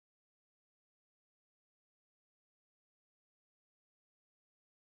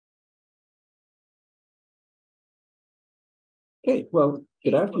Okay, well,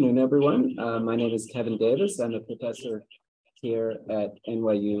 good afternoon, everyone. My name is Kevin Davis. I'm a professor here at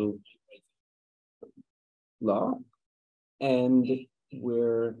NYU Law, and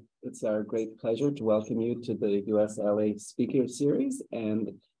it's our great pleasure to welcome you to the USLA Speaker Series.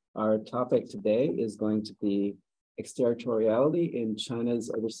 And our topic today is going to be extraterritoriality in China's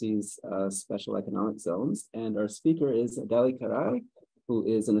overseas special economic zones. And our speaker is Adele, who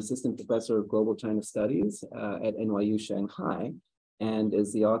is an assistant professor of global China studies at NYU Shanghai, and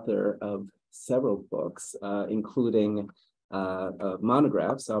is the author of several books, including a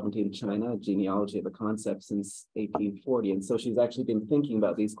monograph, Sovereignty in China, Genealogy of a Concept since 1840. And so she's actually been thinking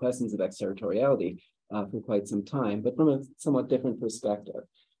about these questions of extraterritoriality for quite some time, but from a somewhat different perspective.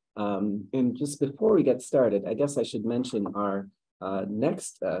 And just before we get started, I guess I should mention our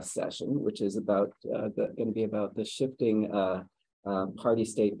next session, which is going to be about the shifting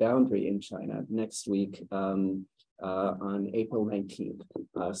party-state boundary in China next week on April 19th.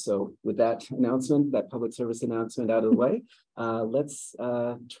 So with that announcement, that public service announcement out of the way, let's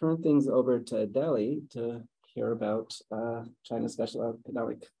turn things over to Adele to hear about China's special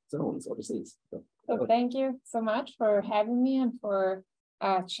economic zones overseas. So thank you so much for having me and for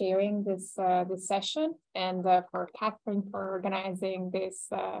chairing this session, and for Catherine for organizing this,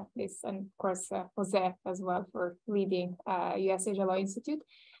 and of course Jose as well for leading US Asia Law Institute.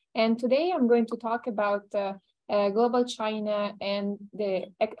 And today I'm going to talk about global China and the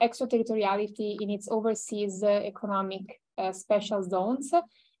extraterritoriality in its overseas economic special zones.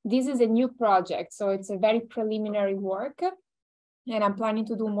 This is a new project, so it's a very preliminary work, and I'm planning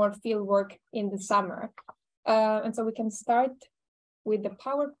to do more field work in the summer. And so we can start with the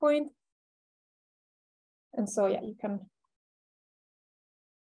PowerPoint. And so, yeah, you can.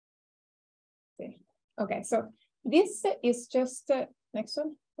 Okay, so this is just, next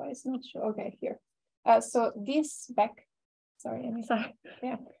one, why is not sure? Okay, here. So this sorry.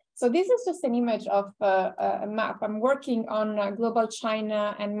 Yeah. So this is just an image of a map. I'm working on global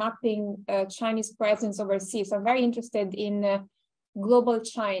China and mapping Chinese presence overseas. So I'm very interested in global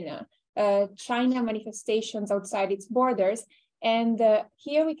China, China manifestations outside its borders. And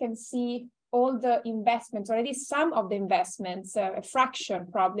here we can see all the investments, or at least some of the investments, a fraction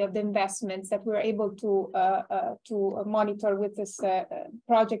probably of the investments that we were able to monitor with this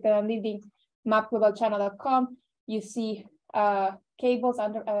project that I'm leading, mapglobalchina.com. You see cables,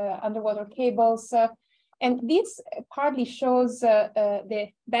 underwater cables. And this partly shows the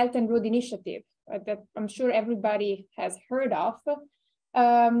Belt and Road Initiative that I'm sure everybody has heard of.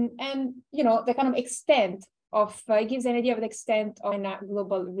 And, you know, the kind of extent of, it gives an idea of the extent of a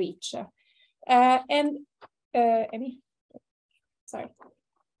global reach. And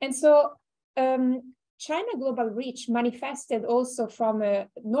so China global reach manifested also from a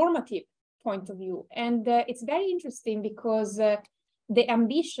normative point of view. And it's very interesting because the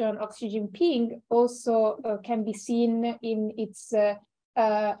ambition of Xi Jinping also can be seen in its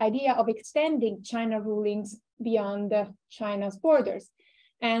idea of extending China rulings beyond China's borders.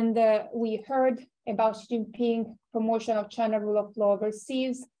 And we heard about Xi Jinping promotion of China rule of law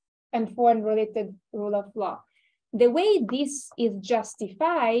overseas and foreign related rule of law. The way this is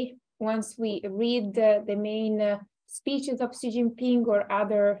justified, once we read the main speeches of Xi Jinping or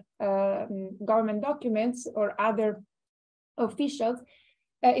other government documents or other officials,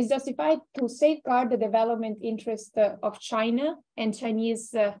 is justified to safeguard the development interest of China and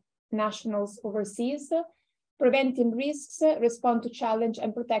Chinese nationals overseas, preventing risks, respond to challenge,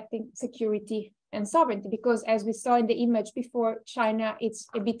 and protecting security and sovereignty. Because as we saw in the image before, China, it's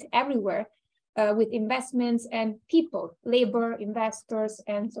a bit everywhere with investments and people, labor, investors,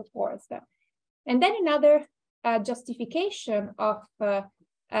 and so forth. And then another justification of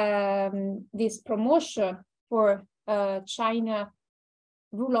this promotion for China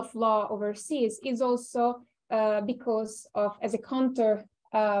rule of law overseas is also because of, as a counter,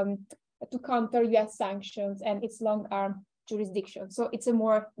 to counter US sanctions and its long arm jurisdiction. So it's a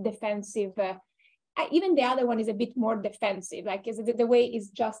more defensive, even the other one is a bit more defensive, like the way is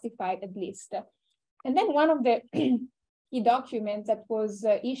justified at least. And then one of the key documents that was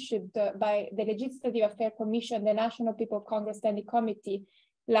issued by the Legislative Affairs Commission, the National People's Congress Standing Committee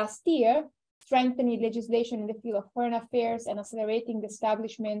last year, strengthening legislation in the field of foreign affairs and accelerating the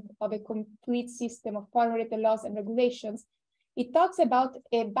establishment of a complete system of foreign-related laws and regulations. It talks about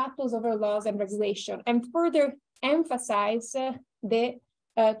battles over laws and regulation and further emphasize the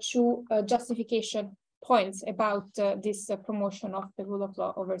two justification points about this promotion of the rule of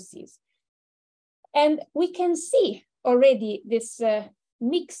law overseas. And we can see already this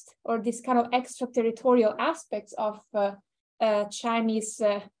mixed or this kind of extraterritorial aspects of Chinese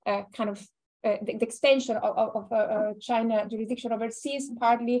kind of the extension of China jurisdiction overseas.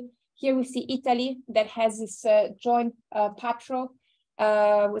 Partly here we see Italy that has this joint patrol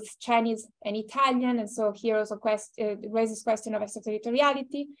with Chinese and Italian, and so here also raises question of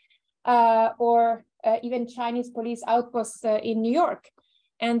extraterritoriality, or even Chinese police outposts in New York.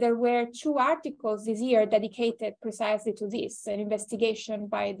 And there were 2 articles this year dedicated precisely to this, an investigation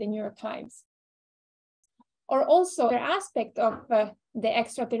by the New York Times. Or also, the aspect of the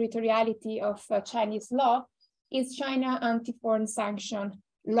extraterritoriality of Chinese law is China anti-foreign sanction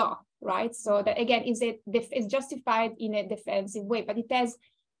law, right? So that again is justified in a defensive way, but it has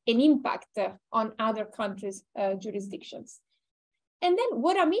an impact on other countries' jurisdictions. And then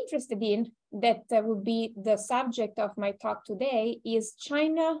what I'm interested in, that will be the subject of my talk today, is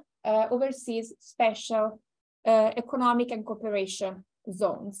China overseas special economic and cooperation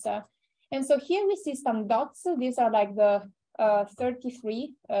zones. And so here we see some dots. These are like the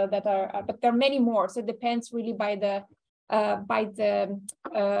 33 that are, but there are many more. So it depends really by the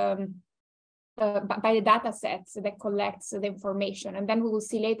data sets that collects the information. And then we will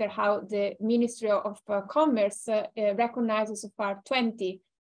see later how the Ministry of Commerce recognizes so far 20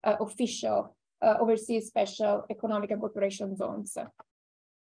 official overseas special economic and cooperation zones.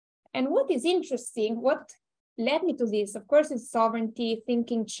 And what is interesting, what led me to this, of course, is sovereignty,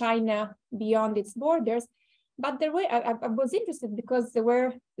 thinking China beyond its borders. But I was interested because there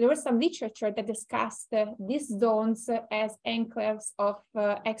was some literature that discussed these zones as enclaves of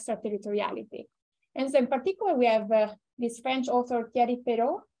extraterritoriality. And so in particular, we have this French author Thierry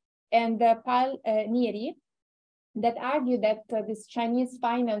Perrault and Paul Nieri that argue that these Chinese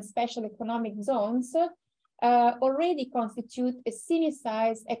finance special economic zones already constitute a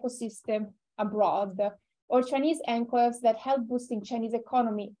Sini-sized ecosystem abroad, or Chinese enclaves that help boosting Chinese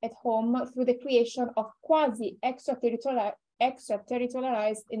economy at home through the creation of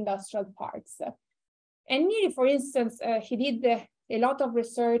quasi-extraterritorialized industrial parks. And Nieri, for instance, he did a lot of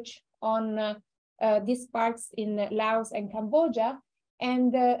research on these parks in Laos and Cambodia,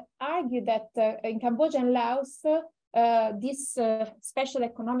 and argued that in Cambodia and Laos, this special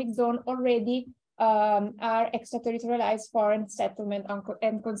economic zone already are extraterritorialized foreign settlement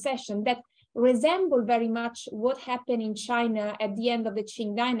and concession that resemble very much what happened in China at the end of the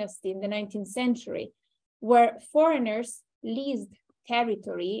Qing dynasty in the 19th century, where foreigners leased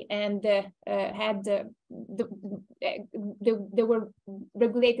territory and they were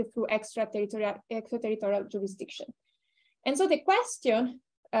regulated through extraterritorial jurisdiction. And so the question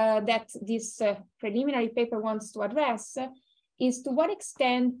that this preliminary paper wants to address is to what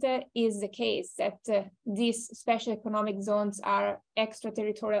extent is the case that these special economic zones are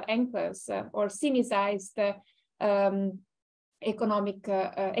extraterritorial enclaves or Sini-sized economic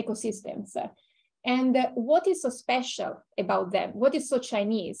ecosystems. And what is so special about them? What is so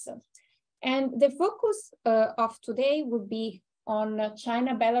Chinese? And the focus of today will be on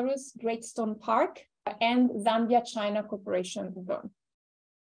China-Belarus Great Stone Park and Zambia-China Cooperation Zone.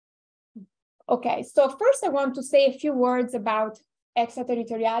 Okay, so first I want to say a few words about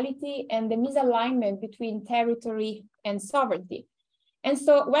extraterritoriality and the misalignment between territory and sovereignty. And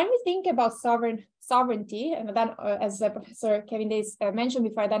so when we think about sovereignty, and then as Professor Kevin Days mentioned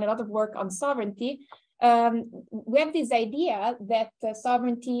before, I've done a lot of work on sovereignty, we have this idea that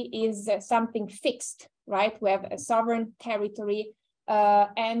sovereignty is something fixed, right? We have a sovereign territory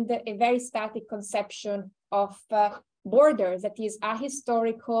and a very static conception of borders that is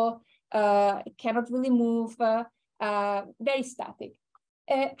ahistorical, cannot really move, very static.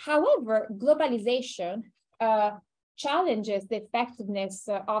 However, globalization challenges the effectiveness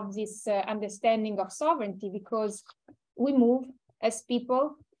of this understanding of sovereignty because we move as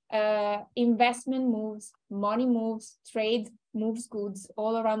people, investment moves, money moves, trade moves goods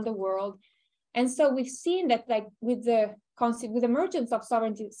all around the world. And so we've seen that like with the emergence of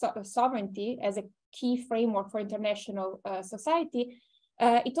sovereignty as a key framework for international society,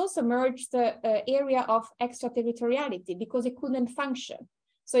 it also merged the area of extraterritoriality because it couldn't function.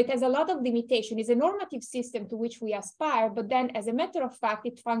 So it has a lot of limitation. It's a normative system to which we aspire, but then as a matter of fact,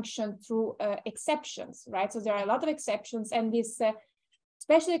 it functioned through exceptions, right? So there are a lot of exceptions, and these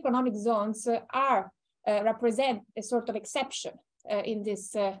special economic zones represent a sort of exception in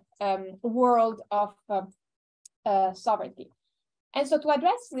this world of sovereignty. And so to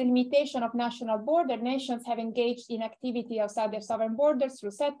address the limitation of national border, nations have engaged in activity outside their sovereign borders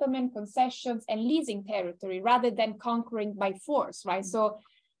through settlement, concessions, and leasing territory rather than conquering by force, right? So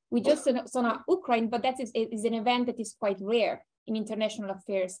we just saw now Ukraine, but that is an event that is quite rare in international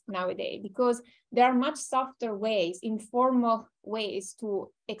affairs nowadays because there are much softer ways, informal ways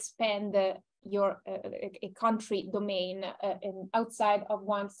to expand a country domain outside of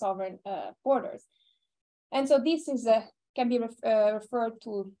one's sovereign borders. And so this is can be referred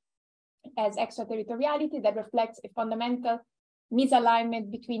to as extraterritoriality, that reflects a fundamental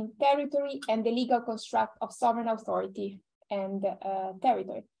misalignment between territory and the legal construct of sovereign authority and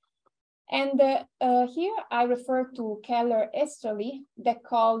territory. And here I refer to Keller-Easterly, that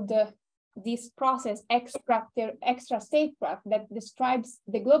called this process extra-statecraft, that describes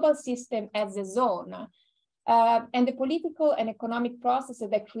the global system as a zone, and the political and economic processes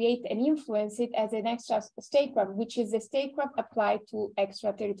that create and influence it as an extra-statecraft, which is a statecraft applied to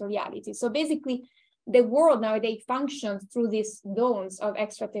extraterritoriality. So basically, the world nowadays functions through these zones of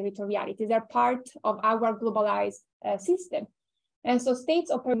extraterritoriality. They're part of our globalized system. And so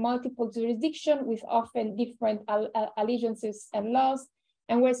states operate multiple jurisdictions with often different allegiances and laws,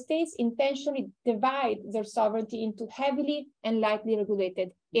 and where states intentionally divide their sovereignty into heavily and lightly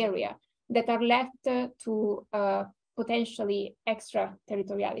regulated areas that are left to potentially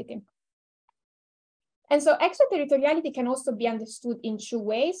extraterritoriality. And so extraterritoriality can also be understood in two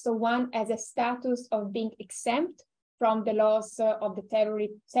ways. So one as a status of being exempt from the laws of the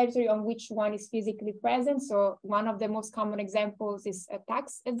territory on which one is physically present. So one of the most common examples is a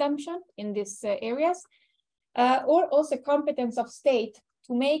tax exemption in these areas, or also competence of state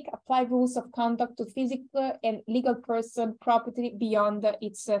to apply rules of conduct to physical and legal person property beyond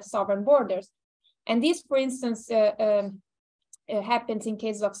its sovereign borders. And this, for instance, happens in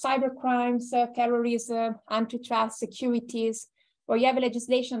cases of cyber crimes, terrorism, antitrust, securities, where you have a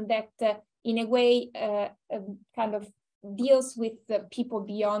legislation that in a way kind of deals with the people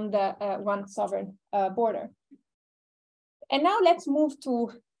beyond one sovereign border. And now let's move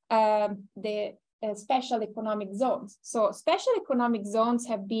to the special economic zones. So special economic zones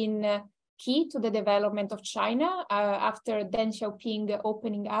have been key to the development of China after Deng Xiaoping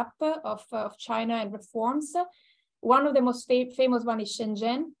opening up of China and reforms. One of the most famous one is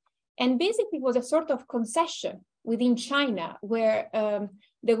Shenzhen, and basically was a sort of concession within China where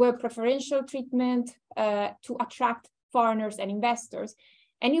there were preferential treatment to attract foreigners and investors.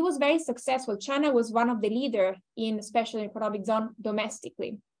 And it was very successful. China was one of the leaders in special economic zone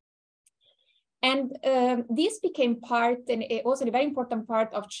domestically. And this became part, and also a very important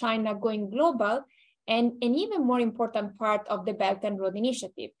part of China going global, and an even more important part of the Belt and Road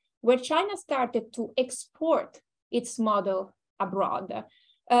Initiative, where China started to export its model abroad.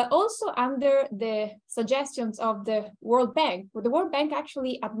 Also under the suggestions of the World Bank, where the World Bank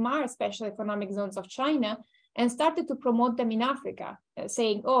actually admired special economic zones of China and started to promote them in Africa,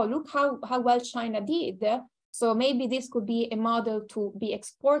 saying, oh, look how well China did. So maybe this could be a model to be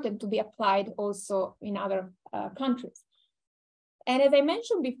exported, to be applied also in other countries. And as I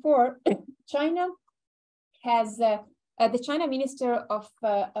mentioned before, China has, the China Minister of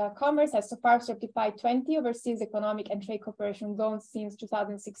Commerce has so far certified 20 overseas economic and trade cooperation zones since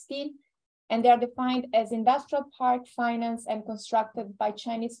 2016. And they are defined as industrial park, financed and constructed by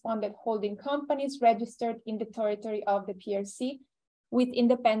Chinese-funded holding companies registered in the territory of the PRC with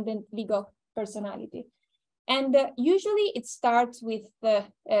independent legal personality. And usually it starts with the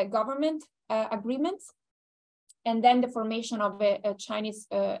government agreements, and then the formation of a Chinese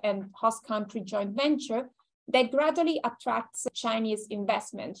and host country joint venture that gradually attracts Chinese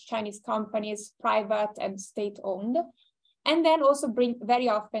investments, Chinese companies, private and state-owned, and then also bring very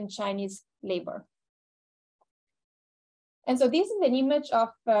often Chinese labor. And so this is an image of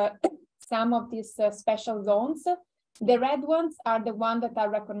some of these special zones. The red ones are the ones that are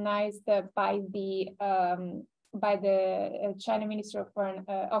recognized by the China Ministry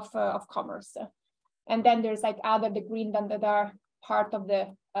of Commerce. And then there's like the green ones that are part of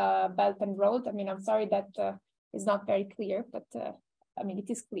the Belt and Road. I mean, I'm sorry that is not very clear, but I mean, it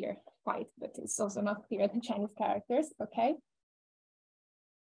is clear quite, but it's also not clear the Chinese characters, okay?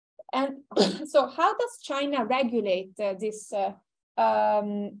 And so how does China regulate these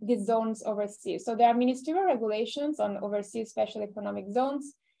zones overseas? So there are ministerial regulations on overseas special economic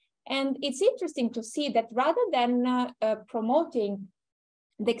zones. And it's interesting to see that rather than promoting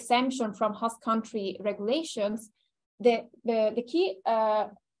the exemption from host country regulations, the key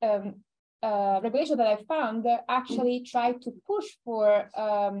regulation that I found actually tried to push for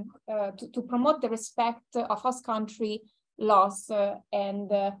to promote the respect of host country laws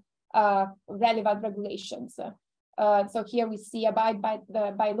and relevant regulations. So here we see abide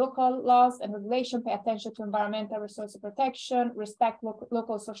by local laws and regulation, pay attention to environmental resource protection, respect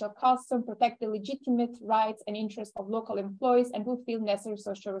local social custom, protect the legitimate rights and interests of local employees, and fulfill necessary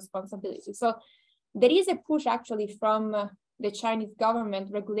social responsibilities. So there is a push actually from the Chinese government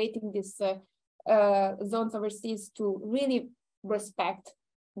regulating these zones overseas to really respect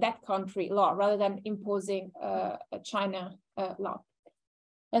that country law rather than imposing a China law.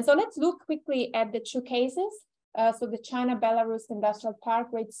 And so let's look quickly at the two cases. So the China-Belarus Industrial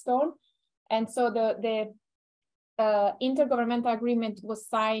Park, Great Stone. And so the intergovernmental agreement was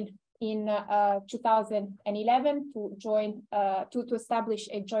signed in 2011 to establish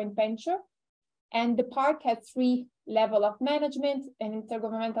a joint venture. And the park had 3 levels of management: an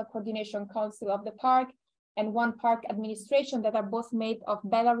intergovernmental coordination council of the park and 1 park administration that are both made of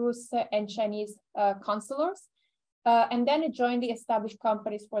Belarus and Chinese councillors. And then it jointly established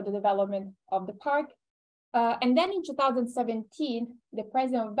companies for the development of the park. And then in 2017, the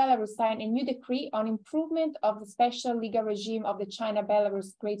president of Belarus signed a new decree on improvement of the special legal regime of the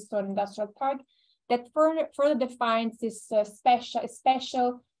China-Belarus Great Stone Industrial Park that further defines this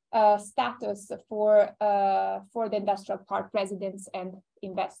special status for the industrial park residents and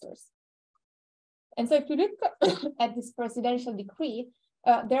investors. And so if you look at this presidential decree,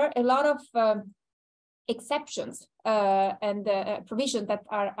 there are a lot of exceptions and provisions that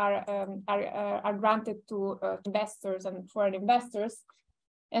are granted to investors and foreign investors.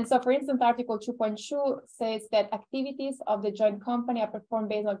 And so, for instance, Article 2.2 says that activities of the joint company are performed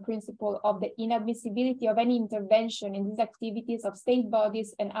based on principle of the inadmissibility of any intervention in these activities of state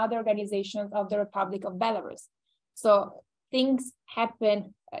bodies and other organizations of the Republic of Belarus. So things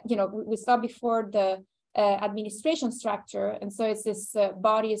happen, we saw before the administration structure, and so it's this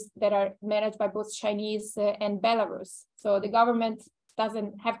bodies that are managed by both Chinese and Belarus. So the government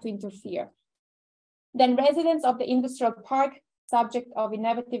doesn't have to interfere. Then residents of the industrial park, subject of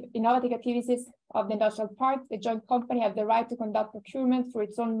innovative activities of the industrial park, the joint company have the right to conduct procurement through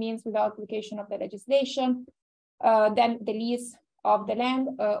its own means without application of the legislation. Then the lease of the land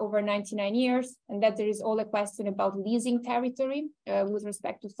over 99 years, and that there is all a question about leasing territory with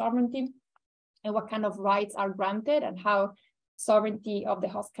respect to sovereignty and what kind of rights are granted and how sovereignty of the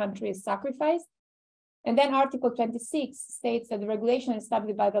host country is sacrificed. And then Article 26 states that the regulation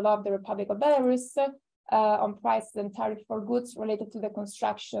established by the law of the Republic of Belarus on prices and tariff for goods related to the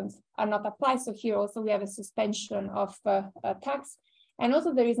constructions are not applied. So here also we have a suspension of tax. And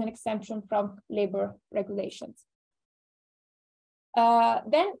also there is an exemption from labor regulations. Then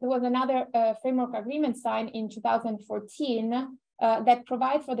there was another framework agreement signed in 2014 that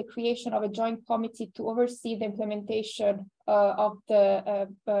provide for the creation of a joint committee to oversee the implementation of the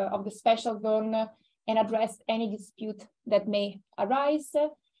special zone and address any dispute that may arise.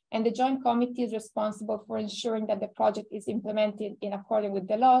 And the joint committee is responsible for ensuring that the project is implemented in accordance with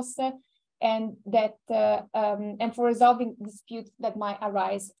the laws, and that and for resolving disputes that might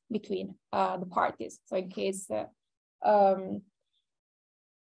arise between the parties. So in case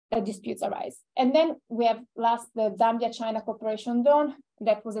disputes arise. And then we have last the Zambia-China Cooperation Zone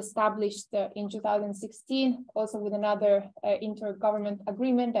that was established in 2016, also with another intergovernment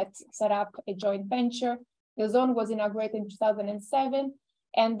agreement that set up a joint venture. The zone was inaugurated in 2007,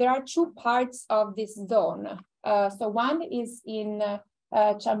 and there are 2 parts of this zone. So one is in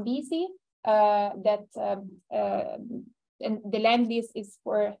Chambezi, and the land lease is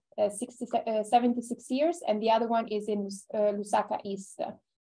for 76 years, and the other one is in Lusaka East.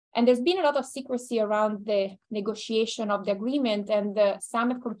 And there's been a lot of secrecy around the negotiation of the agreement, and some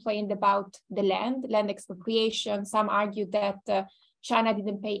have complained about the land expropriation. Some argue that China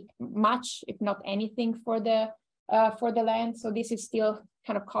didn't pay much, if not anything, for the land. So this is still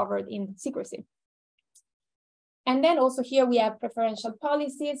kind of covered in secrecy. And then also here we have preferential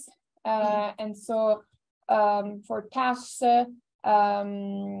policies. And so for tax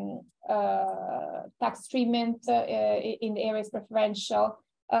treatment in the areas preferential.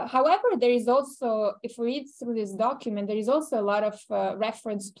 However, there is also, if we read through this document, there is also a lot of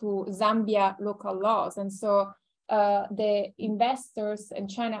reference to Zambia local laws. And so the investors in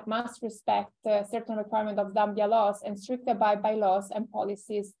China must respect certain requirements of Zambia laws and strictly abide by laws and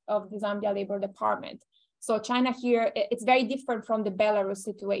policies of the Zambia Labor Department. So China here, it's very different from the Belarus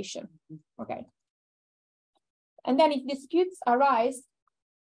situation. Okay. And then if disputes arise,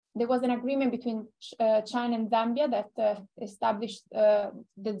 there was an agreement between China and Zambia that established the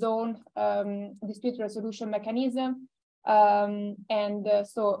zone dispute resolution mechanism.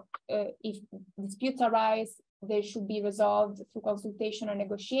 So if disputes arise, they should be resolved through consultation or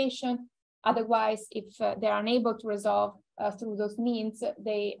negotiation. Otherwise, if they're unable to resolve through those means,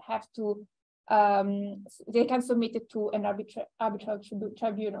 they have to, they can submit it to an arbitral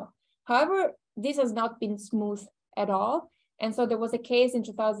tribunal. However, this has not been smooth at all. And so there was a case in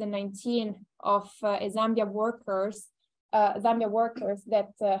 2019 of Zambia workers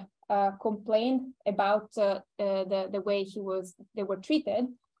that complained about the way they were treated.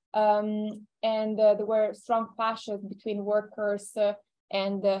 And there were strong clashes between workers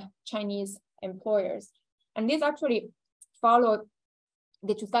and Chinese employers. And this actually followed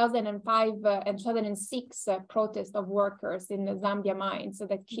the 2005 and 2006 protest of workers in the Zambia mines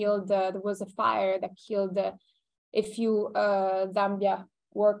that killed, there was a fire that killed a few Zambia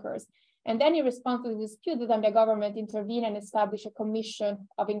workers. And then in response to the dispute, the Zambia government intervened and established a commission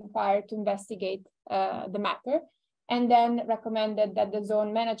of inquiry to investigate the matter, and then recommended that the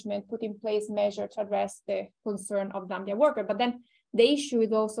zone management put in place measures to address the concern of Zambia workers. But then the issue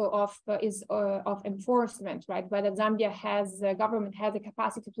is also of enforcement, right? Whether Zambia government has the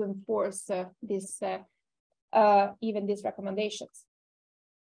capacity to enforce even these recommendations.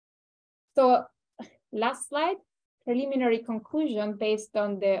 So last slide, preliminary conclusion based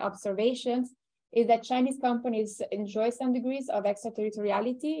on the observations is that Chinese companies enjoy some degrees of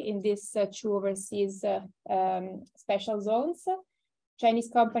extraterritoriality in these two overseas special zones. Chinese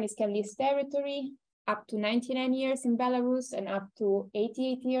companies can lease territory up to 99 years in Belarus and up to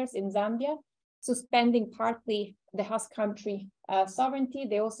 88 years in Zambia, suspending partly the host country sovereignty.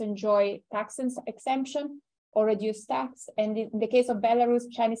 They also enjoy tax exemption or reduced tax. And in the case of Belarus,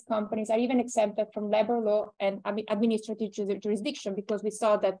 Chinese companies are even exempted from labor law and administrative jurisdiction, because we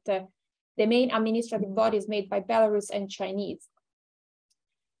saw that the main administrative body is made by Belarus and Chinese.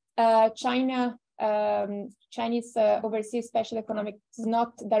 Chinese overseas special economic is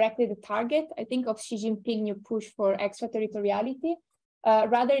not directly the target, I think, of Xi Jinping new push for extraterritoriality.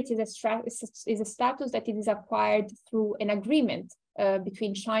 Rather, it is a status that it is acquired through an agreement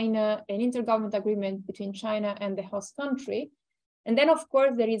between China, an intergovernmental agreement between China and the host country. And then, of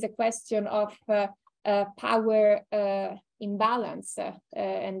course, there is a question of power imbalance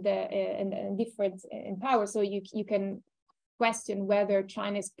and difference in power. So you can question whether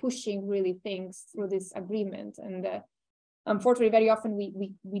China is pushing really things through this agreement. And unfortunately, very often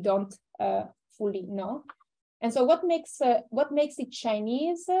we don't fully know. And so what makes it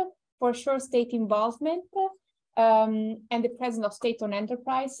Chinese? For sure, state involvement and the presence of state-owned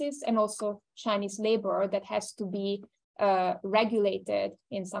enterprises, and also Chinese labor that has to be regulated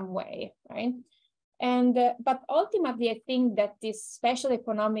in some way, right? And but ultimately, I think that these special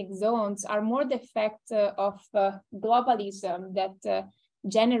economic zones are more the effect of globalism that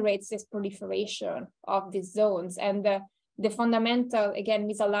generates this proliferation of these zones, and the fundamental, again,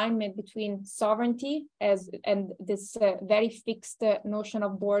 misalignment between sovereignty and this very fixed notion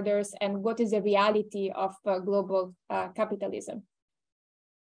of borders and what is the reality of global capitalism.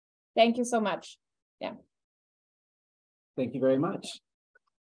 Thank you so much. Yeah. Thank you very much.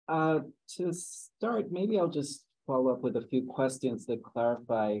 To start, maybe I'll just follow up with a few questions that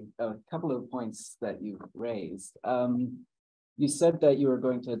clarify a couple of points that you raised. You said that you were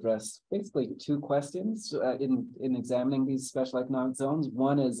going to address basically two questions in examining these special economic zones.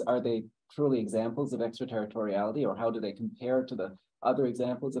 One is, are they truly examples of extraterritoriality, or how do they compare to the other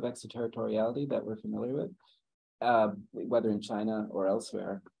examples of extraterritoriality that we're familiar with, whether in China or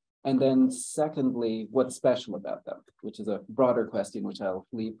elsewhere? And then secondly, what's special about them, which is a broader question, which I'll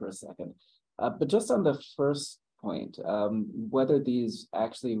leave for a second. But just on the first point, whether these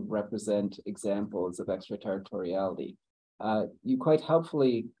actually represent examples of extraterritoriality, you quite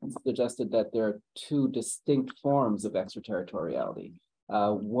helpfully suggested that there are two distinct forms of extraterritoriality.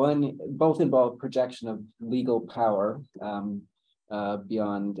 Both involve projection of legal power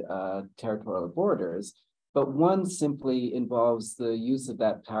beyond territorial borders, but one simply involves the use of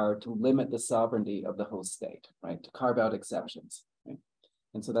that power to limit the sovereignty of the host state, right? To carve out exceptions, right?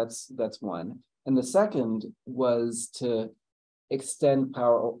 And so that's one. And the second was to extend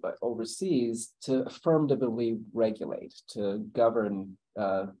power overseas to affirmatively regulate, to govern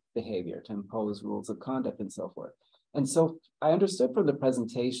behavior, to impose rules of conduct and so forth. And so I understood from the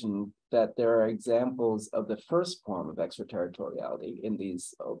presentation that there are examples of the first form of extraterritoriality in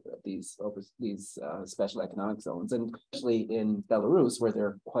these special economic zones, and especially in Belarus, where there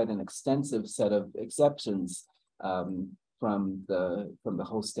are quite an extensive set of exceptions from the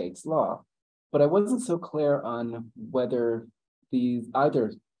host state's law. But I wasn't so clear on whether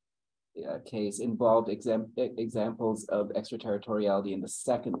either case involved examples of extraterritoriality in the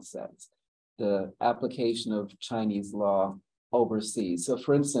second sense, the application of Chinese law overseas. So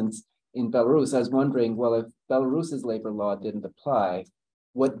for instance, in Belarus, I was wondering, well, if Belarus's labor law didn't apply,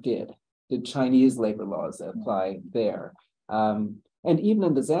 what did? Did Chinese labor laws apply there? And even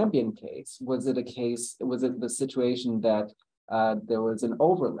in the Zambian case, was it the situation that there was an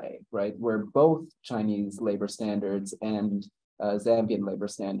overlay, right, where both Chinese labor standards and Zambian labor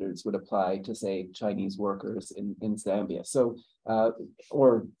standards would apply to, say, Chinese workers in Zambia? So,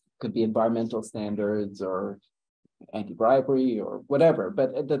 or could be environmental standards or anti-bribery or whatever.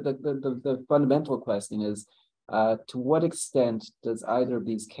 But the fundamental question is, To what extent does either of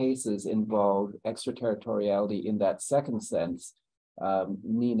these cases involve extraterritoriality in that second sense,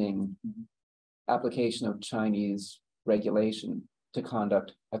 meaning application of Chinese regulation to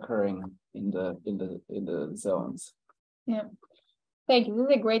conduct occurring in the zones? Yeah, thank you. This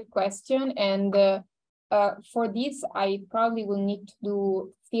is a great question, and for this, I probably will need to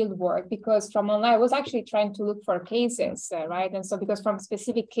do field work, because from online, I was actually trying to look for cases, right? And so because from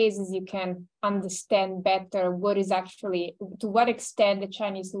specific cases, you can understand better what is actually, to what extent the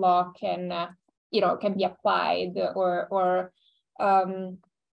Chinese law can, can be applied,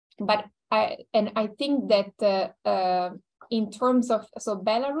 but I think that in terms of, so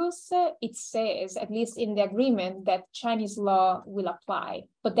Belarus, it says, at least in the agreement, that Chinese law will apply.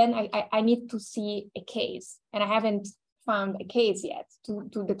 But then I need to see a case, and I haven't found a case yet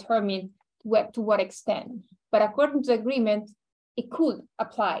to determine to what extent. But according to the agreement, it could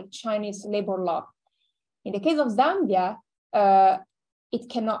apply Chinese labor law. In the case of Zambia, it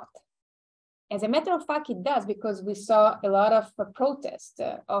cannot. As a matter of fact, it does, because we saw a lot of protests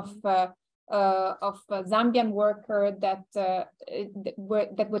of Zambian workers that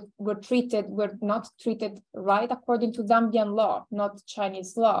were not treated right according to Zambian law, not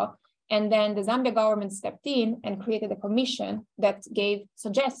Chinese law. And then the Zambia government stepped in and created a commission that gave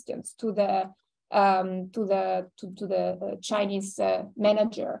suggestions to the Chinese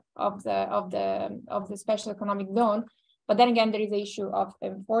manager of the special economic zone. But then again, there is the issue of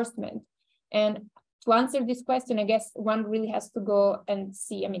enforcement. And to answer this question, I guess one really has to go and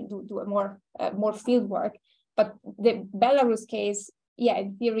see, do a more field work. But the Belarus case, yeah,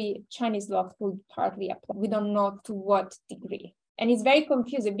 in theory, Chinese law could partly apply. We don't know to what degree. And it's very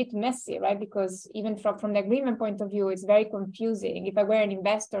confusing, a bit messy, right? Because even from the agreement point of view, it's very confusing. If I were an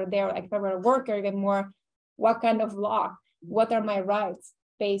investor there, like if I were a worker, even more, what kind of law? What are my rights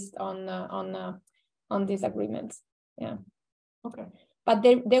based on these agreements? Yeah. Okay. But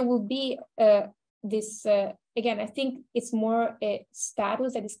there will be this again. I think it's more a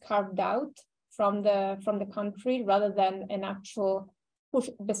status that is carved out from the country rather than an actual push.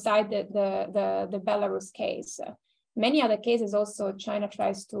 Beside the Belarus case, many other cases also China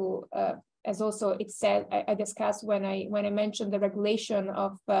tries to, as also it said, I discussed when I mentioned the regulation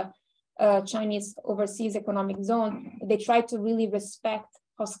of Chinese overseas economic zone. They try to really respect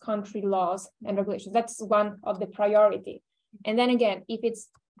host country laws and regulations. That's one of the priority. And then again, if it's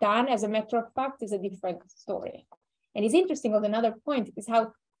done as a matter of fact, is a different story. And it's interesting, on another point, is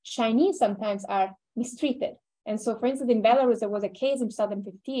how Chinese sometimes are mistreated. And so, for instance, in Belarus, there was a case in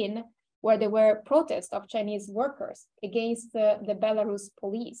 2015 where there were protests of Chinese workers against the Belarus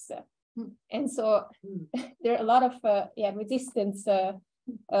police. And so there are a lot of resistance and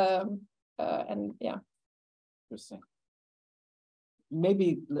yeah. Interesting.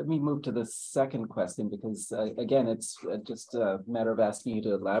 Maybe let me move to the second question, because again, it's just a matter of asking you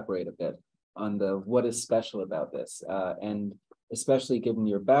to elaborate a bit on what is special about this, and especially given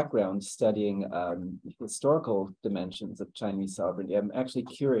your background studying historical dimensions of Chinese sovereignty. I'm actually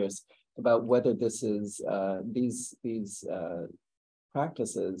curious about whether this is these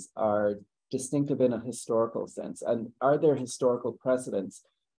practices are distinctive in a historical sense, and are there historical precedents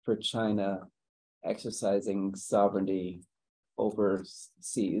for China exercising sovereignty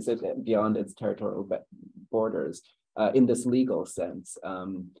overseas beyond its territorial borders in this legal sense,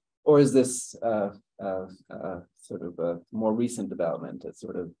 or is this sort of a more recent development, a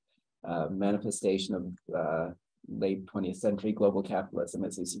sort of manifestation of late 20th century global capitalism,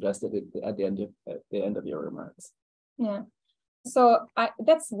 as you suggested at the end of your remarks? Yeah. So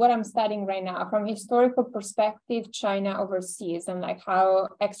that's what I'm studying right now from a historical perspective, China overseas, and like how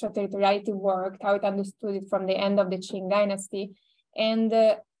extraterritoriality worked, how it understood it from the end of the Qing dynasty. And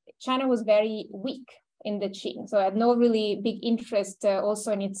China was very weak in the Qing, so it had no really big interest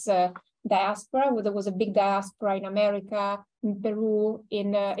also in its diaspora. There was a big diaspora in America, in Peru,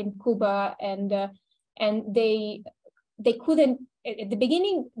 in Cuba, and they couldn't. At the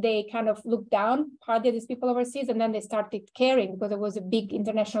beginning, they kind of looked down partly at these people overseas, and then they started caring because there was a big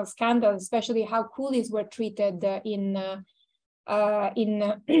international scandal, especially how coolies were treated in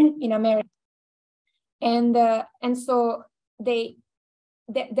America, and so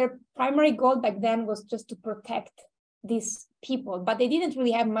their primary goal back then was just to protect these people, but they didn't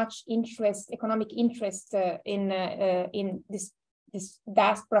really have much interest, economic interest in this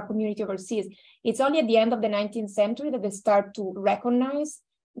diaspora community overseas. It's only at the end of the 19th century that they start to recognize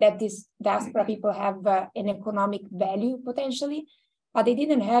that these diaspora people have an economic value potentially, but they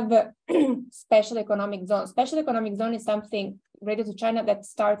didn't have a special economic zone. Special economic zone is something related to China that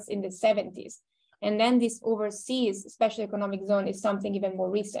starts in the 70s. And then this overseas special economic zone is something even more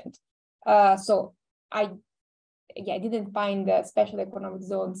recent. So I yeah, I didn't find the special economic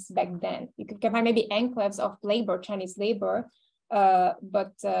zones back then. You can find maybe enclaves of labor, Chinese labor,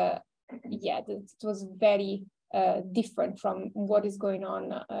 but yeah, it was very different from what is going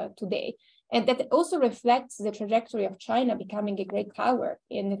on today. And that also reflects the trajectory of China becoming a great power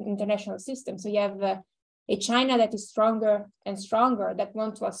in the international system. So you have a China that is stronger and stronger, that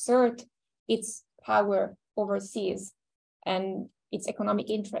want to assert its power overseas and its economic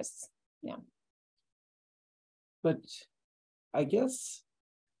interests. Yeah. But I guess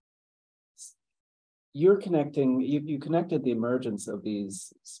you're connecting, you connected the emergence of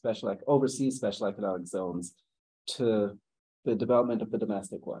these overseas special economic zones to the development of the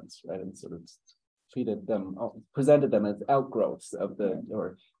domestic ones, right? And sort of presented them as outgrowths of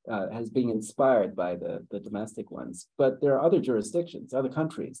or as being inspired by the domestic ones. But there are other jurisdictions, other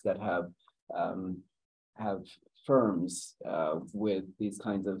countries that have firms with these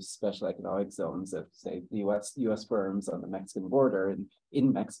kinds of special economic zones of, say, the U.S. firms on the Mexican border and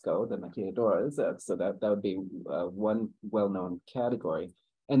in Mexico, the maquiladoras. So that would be one well-known category.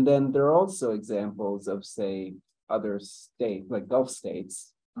 And then there are also examples of, say, other states, like Gulf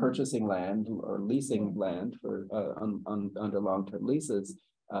states, purchasing land or leasing land for under long-term leases,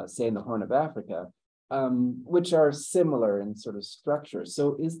 say in the Horn of Africa, which are similar in sort of structure.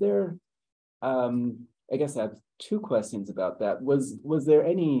 So is there, I guess I have two questions about that.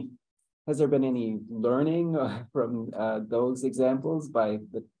 Has there been any learning from those examples by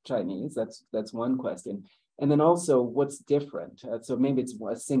the Chinese? That's one question. And then also, what's different? So maybe it's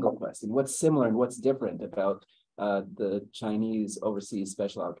a single question. What's similar and what's different about the Chinese overseas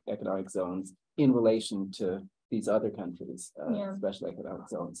special economic zones in relation to these other countries' special economic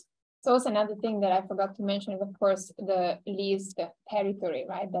zones? So also another thing that I forgot to mention is, of course, the leased territory,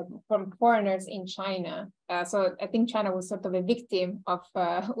 right? That from foreigners in China. So I think China was sort of a victim of,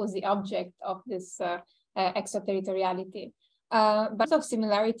 was the object of this extraterritoriality. But of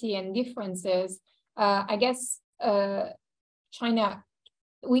similarity and differences, I guess China,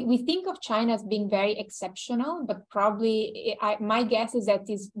 we think of China as being very exceptional, but probably my guess is that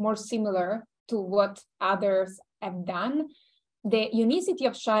it's more similar to what others have done. The unicity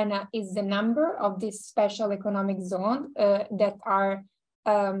of China is the number of these special economic zones that are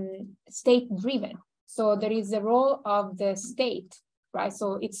state-driven. So there is a role of the state, right?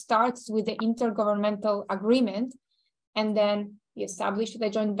 So it starts with the intergovernmental agreement, and then you establish the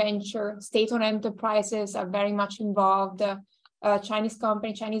joint venture. State-owned enterprises are very much involved. Chinese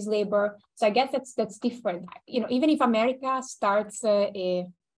company, Chinese labor. So I guess that's different. You know, even if America starts a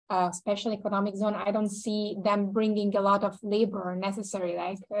special economic zone, I don't see them bringing a lot of labor necessary,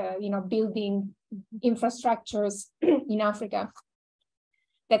 like building infrastructures in Africa.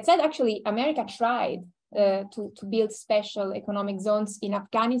 That said, actually, America tried to build special economic zones in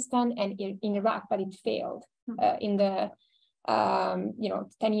Afghanistan and in Iraq, but it failed in the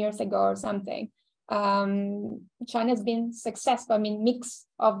 10 years ago or something. China's been successful. I mean, mix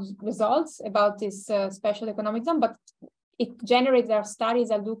of results about this special economic zone, but it generates, there are studies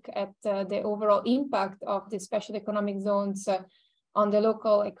that look at the overall impact of the special economic zones on the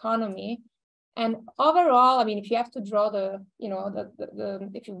local economy. And overall, I mean, if you have to draw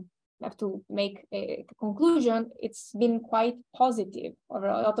if you have to make a conclusion, it's been quite positive, or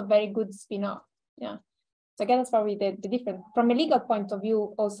a lot of very good spin-off. Yeah. So again, that's probably the difference. From a legal point of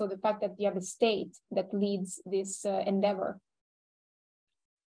view, also the fact that you have a state that leads this endeavor.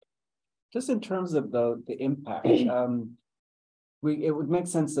 Just in terms of the impact, it would make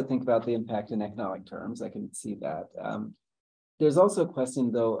sense to think about the impact in economic terms. I can see that. There's also a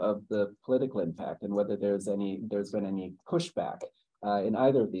question, though, of the political impact and whether there's been any pushback in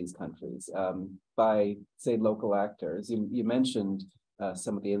either of these countries by, say, local actors. You mentioned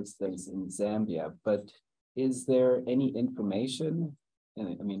some of the incidents in Zambia, but is there any information?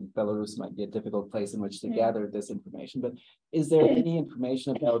 And I mean, Belarus might be a difficult place in which to gather this information, but is there any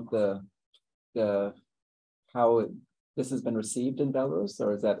information about how this has been received in Belarus,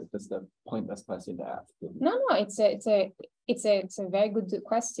 or is that just a pointless question to ask? No, it's a very good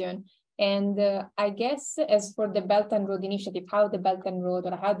question. And I guess as for the Belt and Road Initiative, how the Belt and Road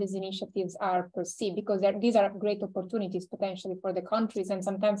or how these initiatives are perceived, because these are great opportunities potentially for the countries, and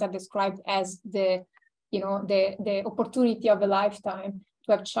sometimes are described as the opportunity of a lifetime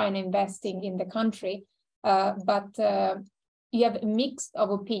to have China investing in the country. But you have a mix of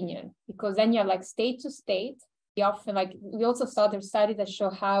opinion, because then you have like state to state. We often, like, we also saw the studies that show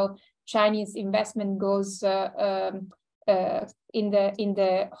how Chinese investment goes in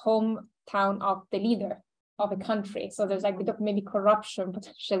the hometown of the leader of a country. So there's like a bit of maybe corruption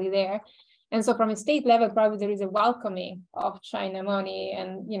potentially there. And so from a state level, probably there is a welcoming of China money.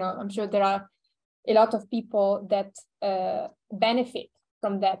 And, I'm sure there are a lot of people that benefit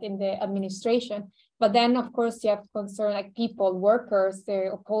from that in the administration. But then, of course, you have concern like people, workers, they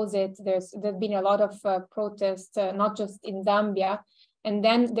oppose it. There's been a lot of protests, not just in Zambia. And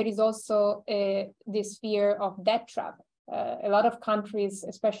then there is also this fear of debt trap. A lot of countries,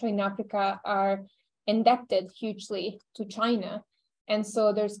 especially in Africa, are indebted hugely to China. And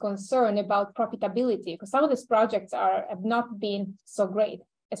so there's concern about profitability because some of these projects have not been so great,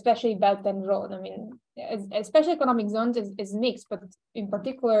 especially Belt and Road. I mean, especially economic zones is mixed, but in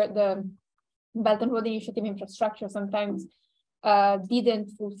particular, the Belt and Road Initiative infrastructure sometimes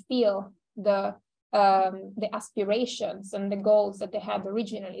didn't fulfill the aspirations and the goals that they had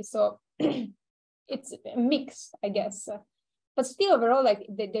originally. So it's a mix, I guess. But still, overall, like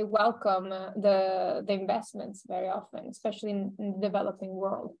they welcome the investments very often, especially in the developing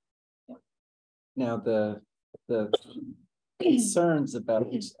world. Yeah. Now, the concerns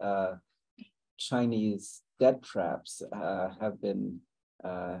about Chinese debt traps have been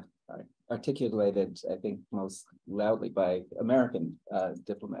articulated, I think, most loudly by American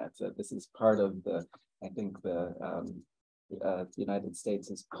diplomats. This is part of the United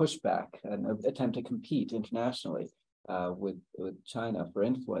States' pushback and attempt to compete internationally with China for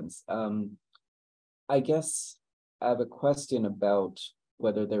influence. I guess I have a question about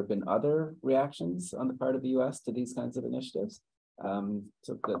whether there have been other reactions on the part of the U.S. to these kinds of initiatives.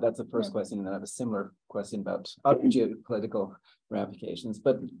 So that's the first question, and then I have a similar question about other geopolitical ramifications.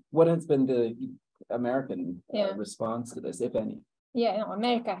 But what has been the American response to this, if any? Yeah, no,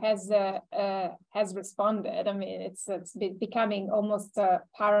 America has responded. I mean, it's becoming almost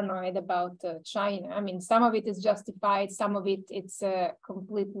paranoid about China. I mean, some of it is justified, some of it's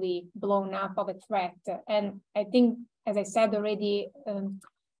completely blown up of a threat. And I think, as I said already,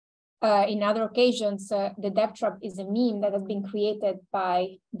 in other occasions, the debt trap is a meme that has been created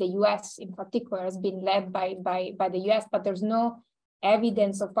by the U.S. in particular, has been led by the U.S., but there's no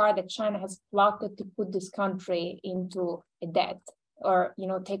evidence so far that China has plotted to put this country into a debt or,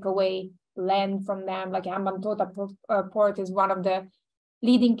 take away land from them. Like Hambantota port is one of the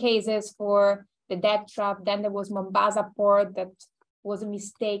leading cases for the debt trap. Then there was Mombasa port that was a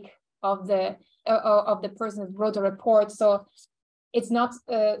mistake of the person that wrote the report. So it's not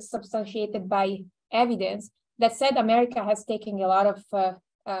substantiated by evidence. That said, America has taken a lot of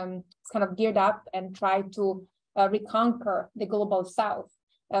kind of geared up and tried to reconquer the global South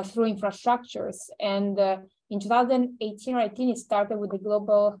through infrastructures. And in 2018 or 18, it started with the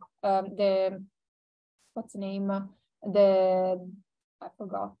global, what's the name? I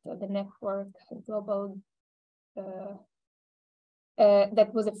forgot the network, global,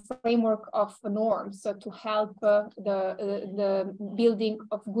 that was a framework of norms to help the building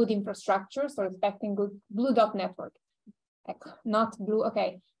of good infrastructure, so respecting good Blue Dot network, not blue,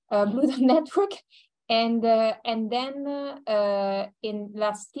 okay, Blue Dot network. And then in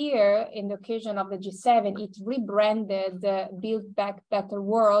last year, in the occasion of the G7, it rebranded Build Back Better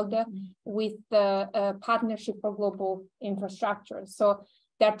World with the Partnership for Global Infrastructure. So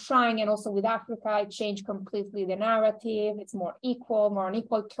they're trying, and also with Africa, it changed completely the narrative. It's more equal, more on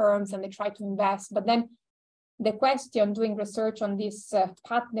equal terms, and they try to invest. But then the question doing research on this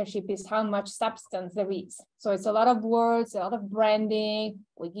partnership is how much substance there is. So it's a lot of words, a lot of branding.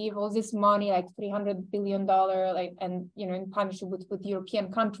 We give all this money, like $300 billion, and in partnership with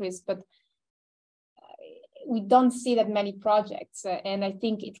European countries, but we don't see that many projects. And I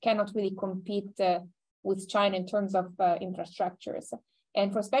think it cannot really compete with China in terms of infrastructures.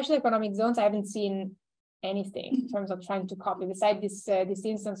 And for special economic zones, I haven't seen anything in terms of trying to copy, besides these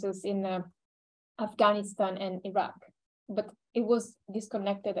instances in Afghanistan and Iraq. But it was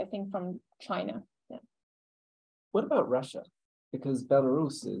disconnected, I think, from China. Yeah. What about Russia? Because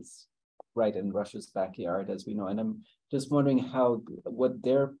Belarus is right in Russia's backyard, as we know. And I'm just wondering what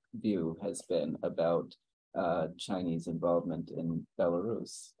their view has been about Chinese involvement in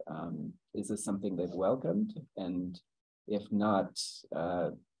Belarus. Is this something they've welcomed? And if not,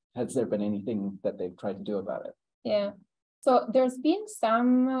 has there been anything that they've tried to do about it? Yeah. So there's been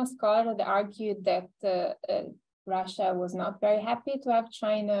some scholars that argued that Russia was not very happy to have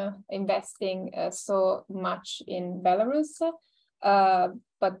China investing so much in Belarus.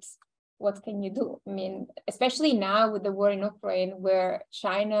 But what can you do? I mean, especially now with the war in Ukraine, where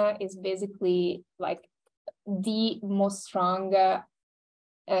China is basically like the most strong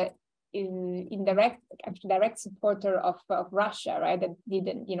direct supporter of Russia, right? That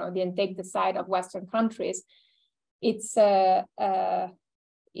didn't take the side of Western countries. It's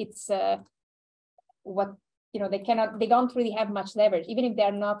what they don't really have much leverage. Even if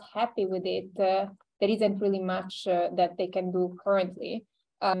they're not happy with it, there isn't really much that they can do currently.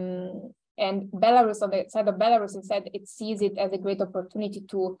 And Belarus, on the side of Belarus, instead, it sees it as a great opportunity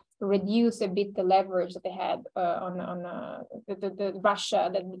to reduce a bit the leverage that they had on the Russia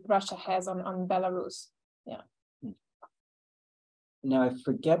that Russia has on Belarus. Yeah. Now I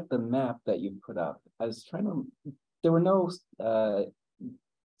forget the map that you put up. I was trying to. There were no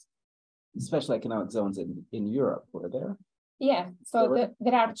special economic zones in Europe, were there? Yeah. So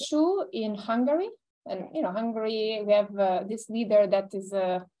there are two in Hungary, and Hungary. We have this leader that is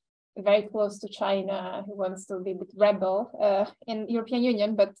very close to China, who wants to be a bit rebel in European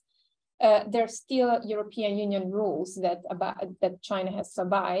Union, but there's still European Union rules that China has to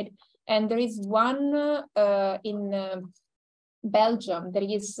abide. And there is one in Belgium. There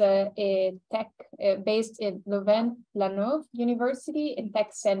is a tech based in Louvain-la-Neuve University, a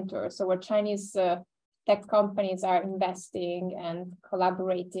tech center, so where Chinese tech companies are investing and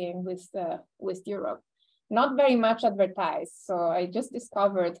collaborating with Europe. Not very much advertised. So I just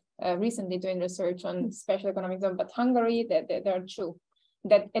discovered recently doing research on special economic zone, but Hungary, there are two.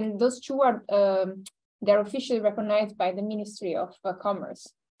 And those two are they're officially recognized by the Ministry of Commerce.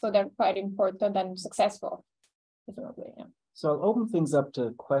 So they're quite important and successful. Definitely, yeah. So I'll open things up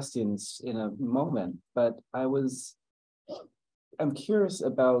to questions in a moment, but I'm curious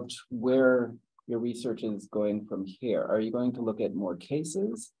about where your research is going from here. Are you going to look at more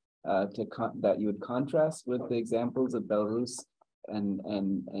cases that you would contrast with the examples of Belarus and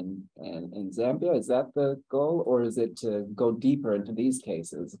Zambia? Is that the goal, or is it to go deeper into these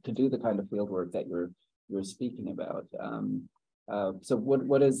cases to do the kind of field work that you're speaking about? So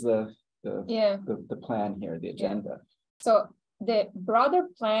what is the plan here, the agenda? Yeah. So the broader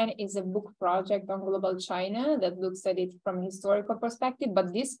plan is a book project on global China that looks at it from a historical perspective.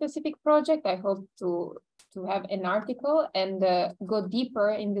 But this specific project, I hope to have an article and go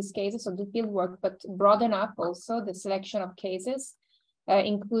deeper in these cases, so do field work, but broaden up also the selection of cases,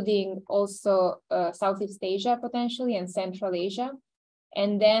 including also Southeast Asia potentially and Central Asia,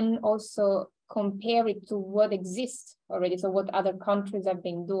 and then also compare it to what exists already, so what other countries have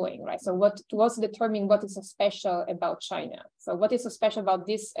been doing, right? So to also determine what is so special about China. So what is so special about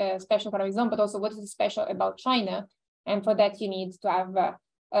this special economic zone, but also what is so special about China? And for that, you need to have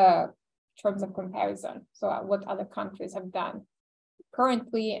terms of comparison. So what other countries have done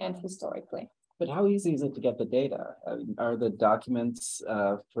currently and historically. But how easy is it to get the data? Are the documents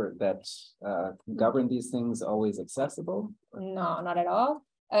that govern these things always accessible? No, not at all.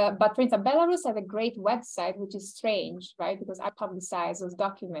 But for instance, Belarus has a great website, which is strange, right? Because I publicize those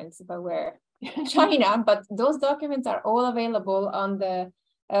documents if I were China, but those documents are all available on the,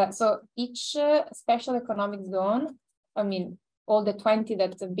 so each special economic zone, I mean, all the 20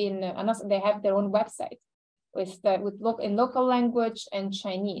 that have been, they have their own website in local language and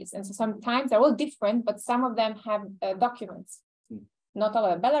Chinese. And so sometimes they're all different, but some of them have documents. Not all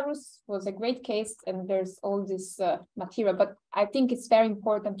of Belarus was a great case, and there's all this material, but I think it's very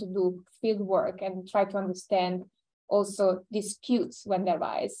important to do field work and try to understand also disputes when they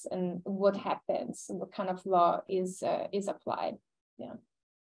arise and what happens, and what kind of law is applied. Yeah.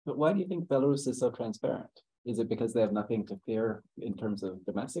 But why do you think Belarus is so transparent? Is it because they have nothing to fear in terms of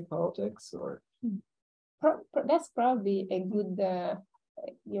domestic politics, or? That's probably a good,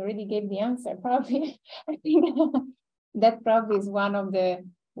 you already gave the answer, probably. I think that probably is one of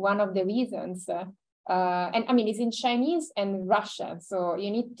the reasons. And I mean, it's in Chinese and Russian. So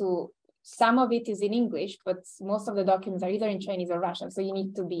you need to, some of it is in English, but most of the documents are either in Chinese or Russian. So you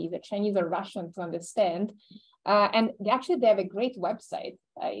need to be either Chinese or Russian to understand. And actually, they have a great website.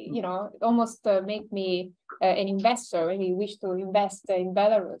 It almost make me an investor when you wish to invest in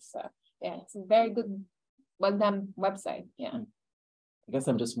Belarus. Yeah, it's a very good, well-done website. Yeah. I guess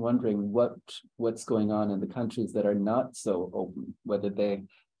I'm just wondering what's going on in the countries that are not so open, whether there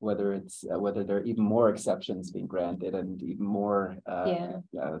are even more exceptions being granted and even more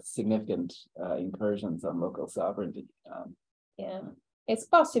significant incursions on local sovereignty. Yeah, it's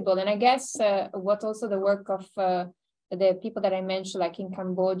possible. And I guess what also the work of the people that I mentioned, like in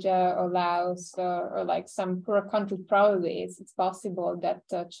Cambodia or Laos or like some poorer countries, probably it's possible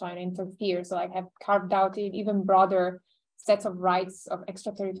that China interferes, like have carved out even broader sets of rights, of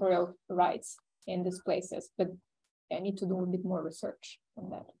extraterritorial rights in these places. But I need to do a bit more research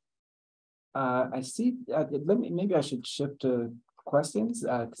on that. I see, maybe I should shift to questions,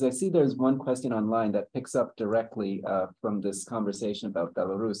 because I see there's one question online that picks up directly from this conversation about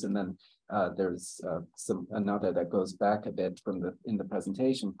Belarus, and then there's another that goes back a bit in the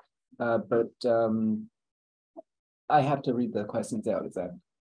presentation. But I have to read the questions out, is that?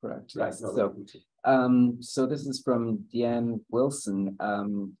 correct? Right. Yes. No, So this is from Deanne Wilson,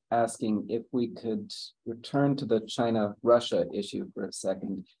 asking if we could return to the China-Russia issue for a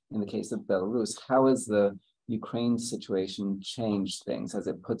second. In the case of Belarus, how has the Ukraine situation changed things? Has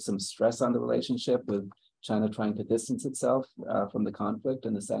it put some stress on the relationship with China trying to distance itself from the conflict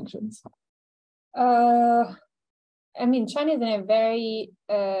and the sanctions? I mean, China is in a very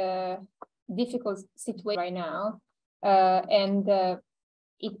difficult situation right now, and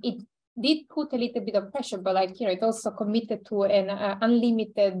it did put a little bit of pressure, but it also committed to an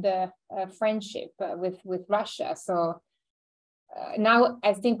unlimited friendship with Russia. So now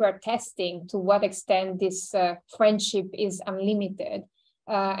I think we're testing to what extent this friendship is unlimited.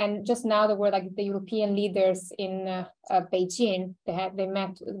 And just now there were the European leaders in Beijing. They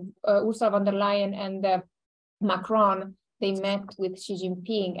met Ursula von der Leyen and Macron. They met with Xi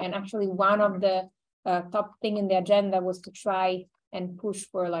Jinping, and actually one of the top thing in the agenda was to try and push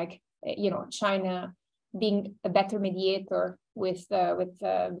for China being a better mediator with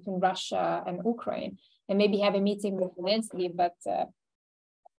between Russia and Ukraine, and maybe have a meeting with Zelensky. But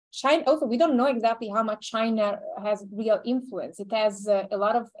China also, we don't know exactly how much China has real influence. It has a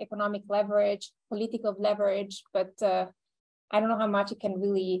lot of economic leverage, political leverage, but I don't know how much it can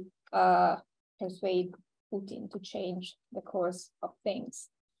really persuade Putin to change the course of things.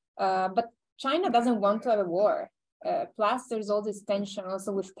 But China doesn't want to have a war. Plus, there's all this tension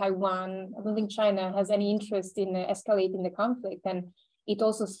also with Taiwan. I don't think China has any interest in escalating the conflict. And it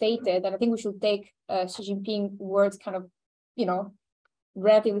also stated, and I think we should take Xi Jinping words kind of,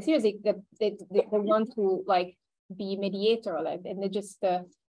 relatively seriously, that they want to be mediator, and they just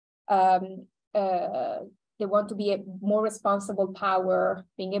they want to be a more responsible power,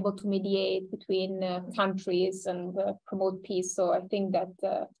 being able to mediate between countries and promote peace. So I think that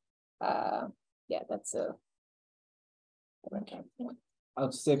that's a. I'll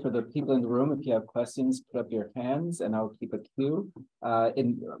just say for the people in the room, if you have questions, put up your hands and I'll keep a queue.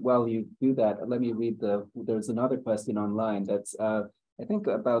 While you do that, let me read there's another question online that's I think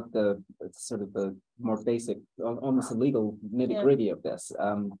about the sort of the more basic, almost the legal nitty-gritty of this.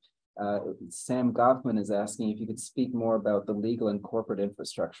 Sam Goffman is asking if you could speak more about the legal and corporate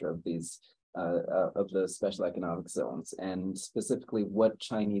infrastructure of these of the special economic zones, and specifically what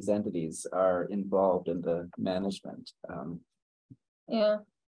Chinese entities are involved in the management.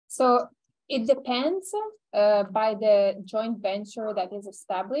 So it depends by the joint venture that is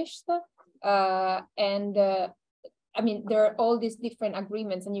established, I mean, there are all these different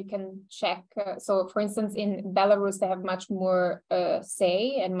agreements, and you can check. So, for instance, in Belarus, they have much more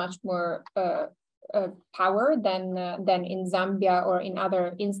say and much more power than in Zambia or in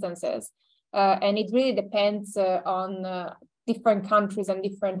other instances. And it really depends on different countries and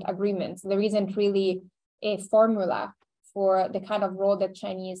different agreements. There isn't really a formula for the kind of role that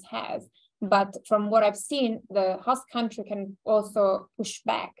Chinese has. But from what I've seen, the host country can also push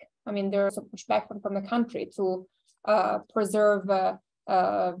back. I mean, there's a pushback from the country to preserve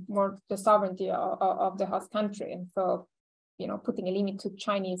more the sovereignty of the host country, and so putting a limit to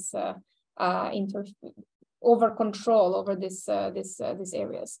Chinese over control over these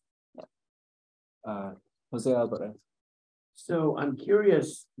areas. Jose Alvarez. So I'm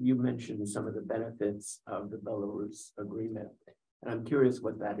curious, you mentioned some of the benefits of the Belarus agreement, and I'm curious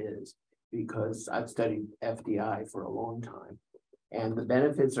what that is, because I've studied FDI for a long time. And the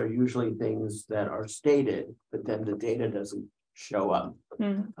benefits are usually things that are stated, but then the data doesn't show up.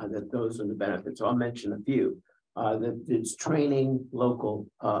 That those are the benefits. So I'll mention a few. That it's training local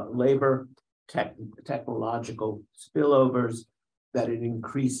labor, technological spillovers, that it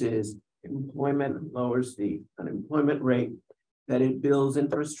increases employment, lowers the unemployment rate, that it builds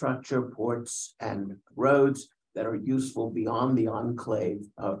infrastructure, ports, and roads that are useful beyond the enclave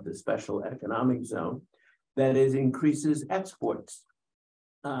of the special economic zone, that it increases exports,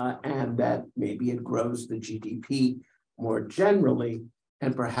 and that maybe it grows the GDP more generally,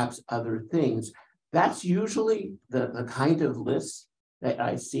 and perhaps other things. That's usually the kind of list that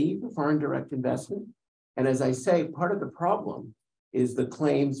I see for foreign direct investment. And as I say, part of the problem is the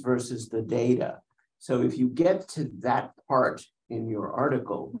claims versus the data. So if you get to that part in your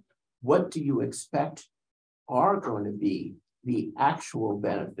article, what do you expect are going to be the actual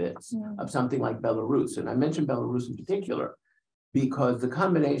benefits of something like Belarus? And I mentioned Belarus in particular because the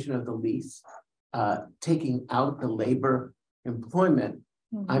combination of the lease, taking out the labor employment,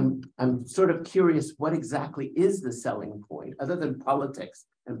 I'm sort of curious what exactly is the selling point, other than politics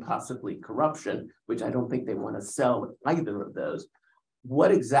and possibly corruption, which I don't think they want to sell either of those.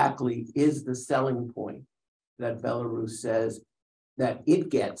 What exactly is the selling point that Belarus says that it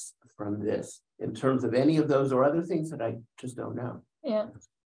gets from this in terms of any of those or other things that I just don't know? Yeah.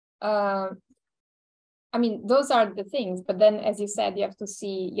 I mean, those are the things, but then, as you said, you have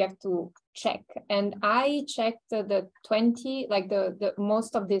to check. And I checked the 20, like the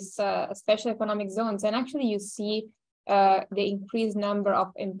most of these special economic zones, and actually you see the increased number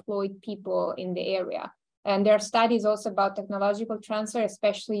of employed people in the area. And there are studies also about technological transfer,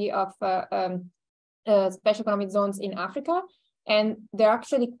 especially of special economic zones in Africa, and they're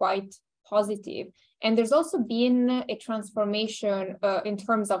actually quite positive. And there's also been a transformation in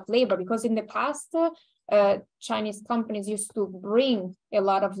terms of labor, because in the past, Chinese companies used to bring a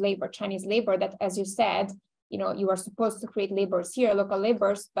lot of labor, Chinese labor, that, as you said, you are supposed to create laborers here, local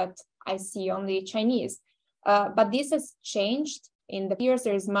laborers, but I see only Chinese. But this has changed in the years.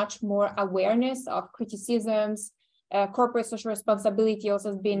 There is much more awareness of criticisms. Corporate social responsibility also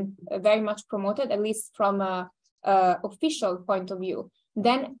has been very much promoted, at least from a official point of view.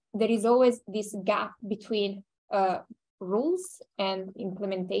 Then there is always this gap between rules and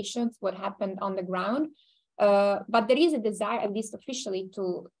implementations, what happened on the ground. But there is a desire, at least officially,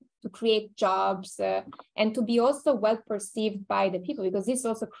 to create jobs and to be also well perceived by the people, because this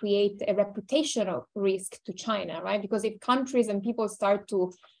also creates a reputational risk to China, right? Because if countries and people start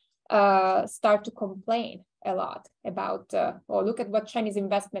to complain a lot about, oh, look at what Chinese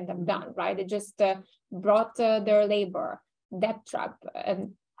investment have done, right? They just brought their labor, debt trap,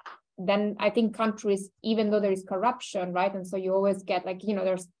 and then I think countries, even though there is corruption, right? And so you always get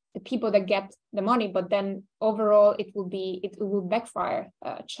there's the people that get the money, but then overall it will backfire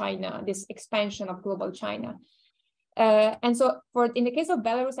China, this expansion of global China. And so in the case of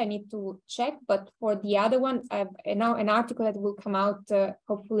Belarus, I need to check, but for the other one, I have now an article that will come out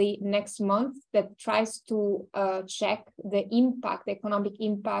hopefully next month that tries to check the impact, the economic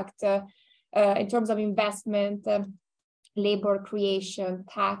impact in terms of investment, labor creation,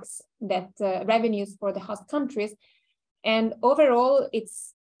 tax, that revenues for the host countries. And overall,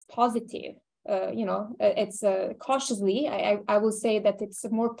 it's positive. It's cautiously, I will say that it's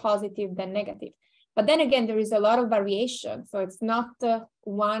more positive than negative. But then again, there is a lot of variation. So it's not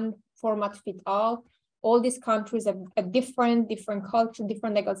one format fit all. All these countries have a different culture,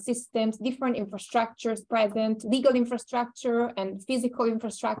 different legal systems, different infrastructures present, legal infrastructure and physical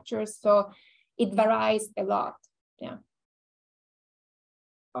infrastructure. So it varies a lot. Yeah.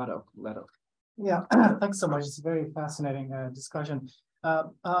 Leto. Yeah, thanks so much. It's a very fascinating discussion.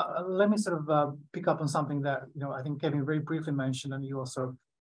 Let me sort of pick up on something that I think Kevin very briefly mentioned, and you also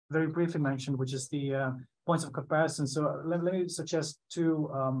very briefly mentioned, which is the points of comparison. So let me suggest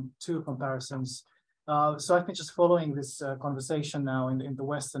two comparisons. So I've been just following this conversation now in the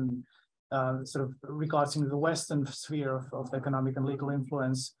Western sort of regarding the Western sphere of economic and legal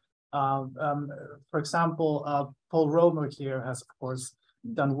influence. For example, Paul Romer here has, of course,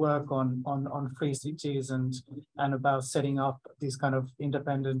 done work on free cities and about setting up these kind of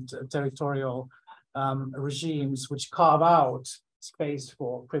independent territorial regimes which carve out space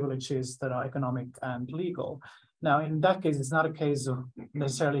for privileges that are economic and legal. Now, in that case, it's not a case of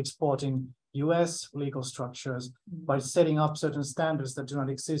necessarily exporting US legal structures, but setting up certain standards that do not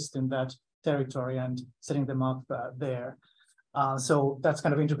exist in that territory and setting them up there. So that's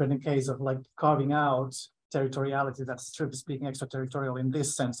kind of interpreting case of like carving out territoriality that's strictly speaking extraterritorial in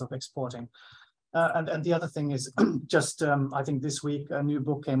this sense of exporting. And the other thing is just, I think this week, a new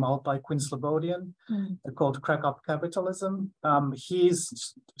book came out by Quinn Slobodian called Crack Up Capitalism.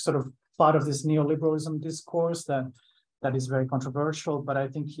 He's sort of part of this neoliberalism discourse that is very controversial, but I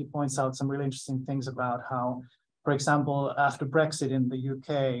think he points out some really interesting things about how, for example, after Brexit in the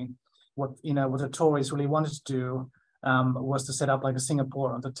UK, what the Tories really wanted to do was to set up like a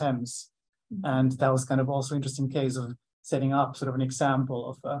Singapore on the Thames. And that was kind of also an interesting case of setting up sort of an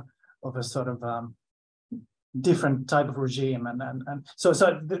example of a sort of different type of regime, and so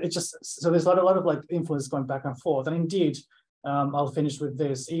there's a lot of like influence going back and forth. And indeed, I'll finish with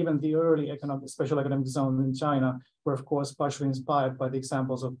this. Even the early special economic zones in China were, of course, partially inspired by the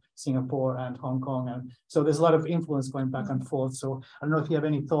examples of Singapore and Hong Kong, and so there's a lot of influence going back and forth. So I don't know if you have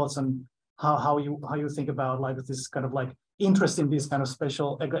any thoughts on how you think about like this kind of like interest in these kind of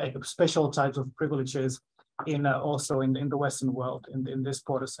special types of privileges in also in the Western world in this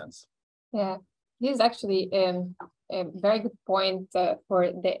broader sense. Yeah, this is actually a very good point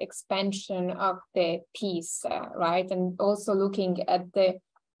for the expansion of the piece, right? And also looking at the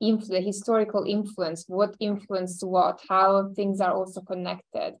historical influence, what influenced what, how things are also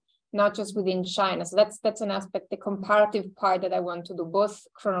connected, not just within China. So that's an aspect, the comparative part that I want to do, both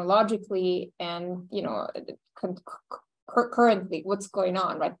chronologically and currently what's going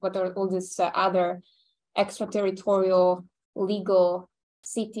on, right? What are all these other extraterritorial legal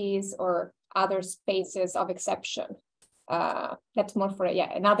cities or other spaces of exception that's more for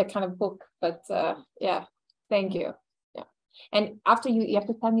another kind of book. But thank you. Yeah, and after you have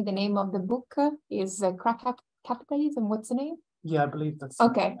to tell me the name of the book. Is Crack Capitalism? What's the name? Yeah, I believe that's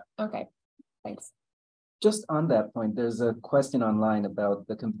okay. Okay, thanks. Just on that point, there's a question online about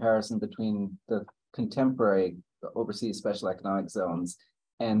the comparison between the contemporary overseas special economic zones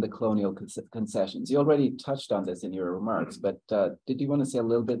and the colonial concessions. You already touched on this in your remarks, but did you want to say a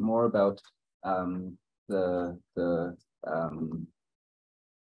little bit more about the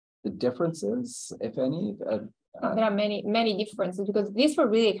differences, if any? There are many differences, because these were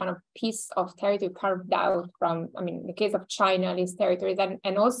really kind of piece of territory carved out from, in the case of China, these territories,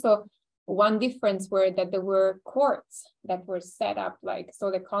 and also one difference were that there were courts that were set up,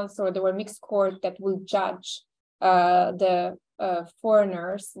 there were mixed courts that will judge the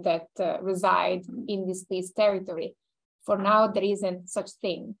foreigners that reside in this territory. For now, there isn't such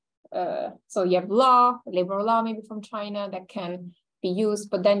thing. So you have labor law maybe from China that can be used,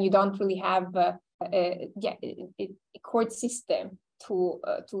 but then you don't really have a court system to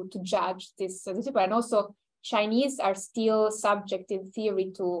judge this. And also Chinese are still subject in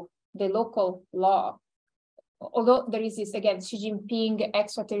theory to the local law, although there is this, again, Xi Jinping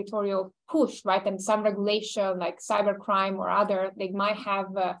extraterritorial push, right? And some regulation like cybercrime or other, they might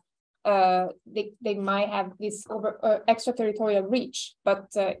have they might have this extraterritorial reach,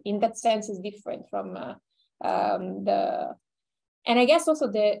 but in that sense is different from and I guess also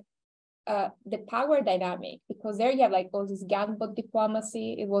the power dynamic, because there you have all this gunboat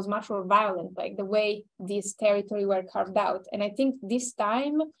diplomacy. It was much more violent, like the way these territories were carved out. And I think this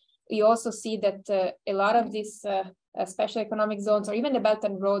time you also see that a lot of these special economic zones, or even the Belt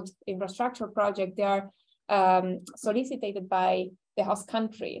and Road infrastructure project, they are solicited by the host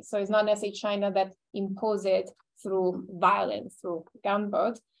country. So it's not necessarily China that imposes it through violence, through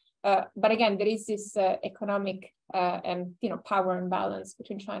gunboat. But again, there is this economic and power imbalance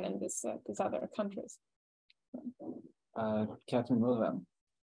between China and these other countries. Catherine Wilhelm.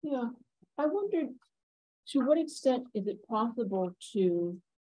 Yeah, I wondered, to what extent is it possible to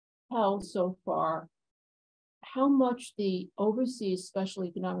tell so far how much the overseas special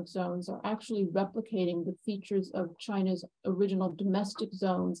economic zones are actually replicating the features of China's original domestic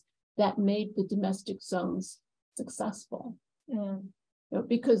zones that made the domestic zones successful?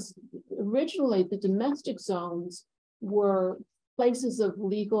 Because originally the domestic zones were places of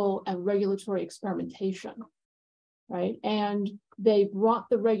legal and regulatory experimentation, right? And they brought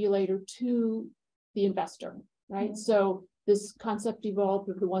the regulator to the investor, right? So this concept evolved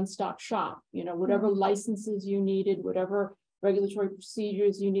of the one-stop shop, whatever licenses you needed, whatever regulatory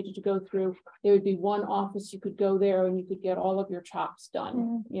procedures you needed to go through, there would be one office. You could go there and you could get all of your chops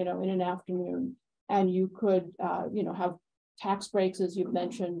done, in an afternoon. And you could, have tax breaks, as you've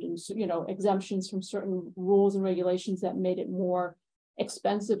mentioned, and, exemptions from certain rules and regulations that made it more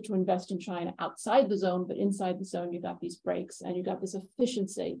expensive to invest in China outside the zone, but inside the zone, you got these breaks and you got this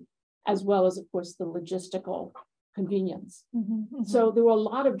efficiency, as well as, of course, the logistical convenience. So there were a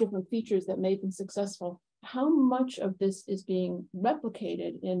lot of different features that made them successful. How much of this is being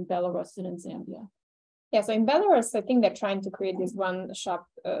replicated in Belarus and in Zambia? Yeah, so in Belarus, I think they're trying to create this one-shop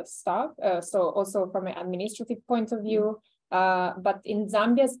stop. So also from an administrative point of view, but in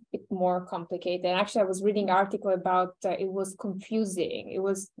Zambia, it's a bit more complicated. And actually, I was reading an article about it was confusing. It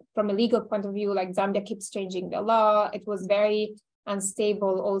was from a legal point of view, like Zambia keeps changing the law. It was very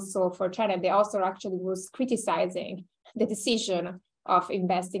unstable also for China. They also actually was criticizing the decision of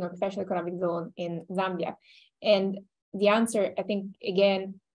investing on special economic zone in Zambia. And the answer, I think,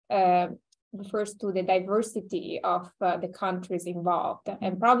 again, refers to the diversity of the countries involved.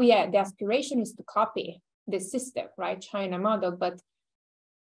 And probably, the aspiration is to copy the system, right? China model, but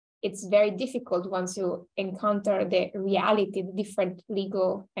it's very difficult once you encounter the reality, the different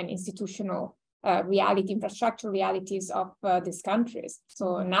legal and institutional reality, infrastructure realities of these countries.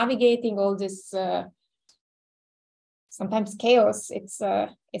 So navigating all this sometimes chaos, it's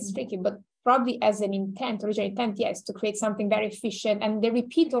tricky, but probably as an intent, original intent, yes, to create something very efficient. And they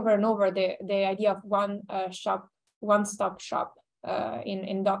repeat over and over the idea of one-stop shop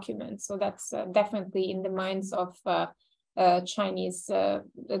in documents. So that's definitely in the minds of Chinese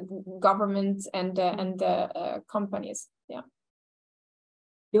governments and companies. Yeah.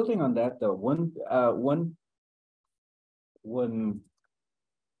 Building on that, though, one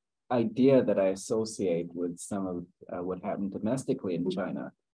idea that I associate with some of what happened domestically in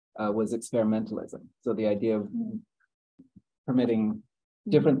China was experimentalism. So the idea of permitting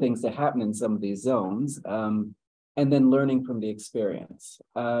different things to happen in some of these zones, and then learning from the experience.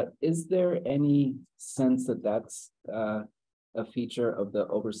 Is there any sense that that's a feature of the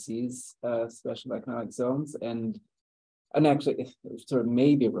overseas special economic zones? And And actually, sort of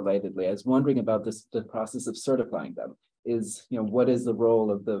maybe relatedly, I was wondering about the process of certifying them. What is the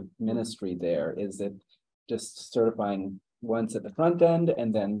role of the ministry there? Is it just certifying once at the front end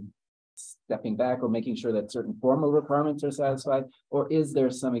and then stepping back or making sure that certain formal requirements are satisfied? Or is there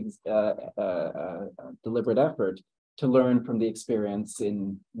some deliberate effort to learn from the experience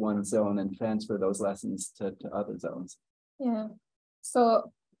in one zone and transfer those lessons to other zones? Yeah.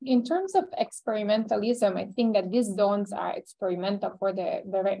 So in terms of experimentalism, I think that these zones are experimental for the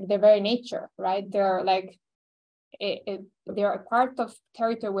very nature, right? They're like, they're a part of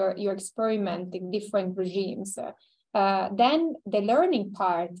territory where you're experimenting different regimes. Then the learning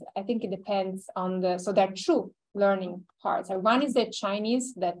part, I think it depends on so there are two learning parts. One is the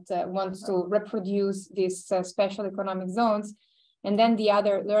Chinese that wants to reproduce these special economic zones. And then the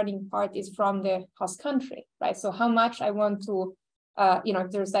other learning part is from the host country, right? So how much I want to,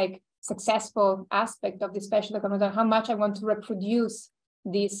 if there's like successful aspect of the special economic zone, how much I want to reproduce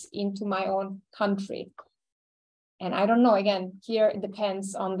this into my own country. And I don't know, again, here it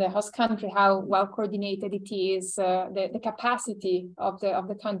depends on the host country, how well coordinated it is, the capacity of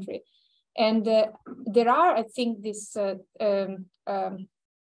the country. And there are, I think, this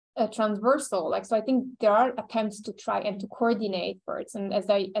transversal, so I think there are attempts to try and to coordinate first. And as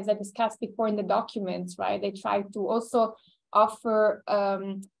I discussed before in the documents, right, they try to also offer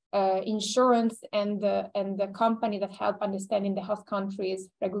insurance and the company that help understanding the host country's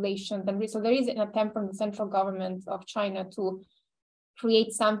regulations. And so there is an attempt from the central government of China to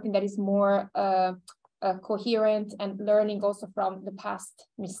create something that is more coherent and learning also from the past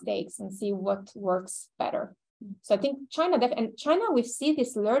mistakes and see what works better. So I think China, we see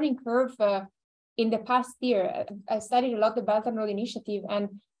this learning curve in the past year. I studied a lot the Belt and Road Initiative,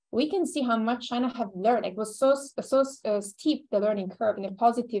 and we can see how much China have learned. It was so steep, the learning curve, in a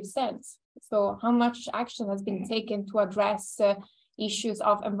positive sense. So how much action has been taken to address issues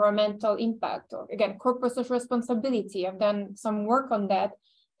of environmental impact, or again, corporate social responsibility. I've done some work on that.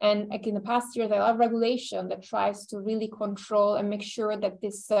 And like in the past years, I love regulation that tries to really control and make sure that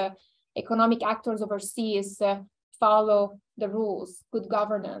this economic actors overseas follow the rules, good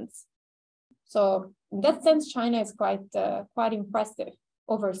governance. So in that sense, China is quite impressive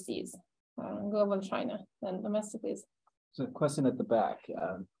overseas, global China, and domestically. So a question at the back.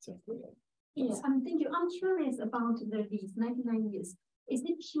 Yes, thank you. I'm curious about these 99 years. Is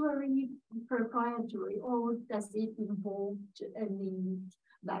it purely proprietary, or does it involve any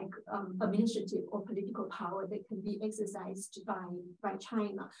administrative or political power that can be exercised by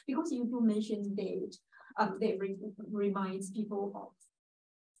China? Because you do mention that reminds people of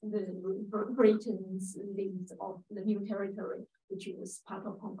the Britain's lead of the new territory, which was part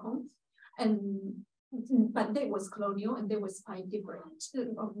of Hong Kong, but that was colonial and that was quite different.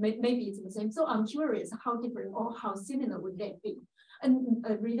 Maybe it's the same. So I'm curious how different or how similar would that be? And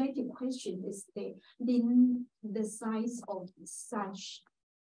a related question is the size of such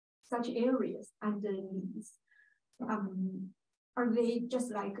areas under lease. Are they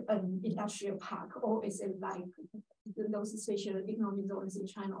just like an industrial park, or is it like those special economic zones in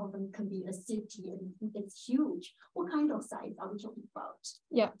China often can be a city and it's huge? What kind of size are we talking about?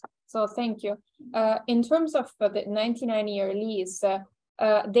 Yeah, so thank you. In terms of the 99-year lease, there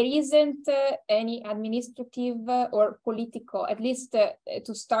isn't any administrative or political, at least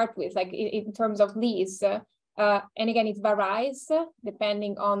to start with, like in terms of lease. And again, it varies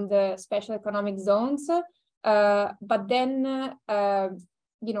depending on the special economic zones. But then,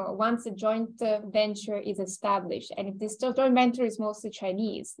 once a joint venture is established, and if this joint venture is mostly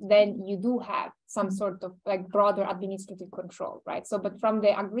Chinese, then you do have some sort of like broader administrative control, right? So, but from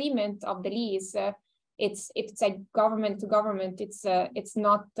the agreement of the lease, it's like government to government. It's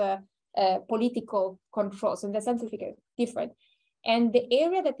not political control. So in that sense, it's different. And the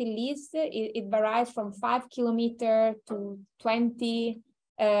area that it leases, it varies from 5 kilometers to 20.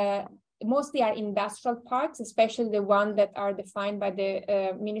 Mostly are industrial parks, especially the ones that are defined by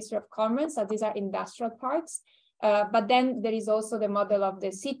the Ministry of Commerce. So these are industrial parks. But then there is also the model of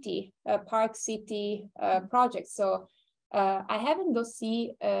the city, park city project. So I haven't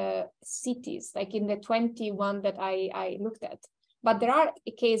seen cities like in the 21 that I looked at. But there are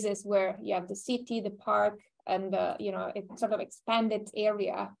cases where you have the city, the park, and it's sort of expanded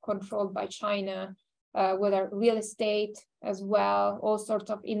area controlled by China, with real estate as well, all sorts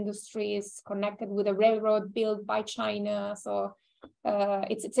of industries connected with a railroad built by China. So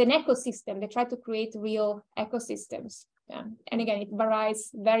it's an ecosystem. They try to create real ecosystems. Yeah. And again, it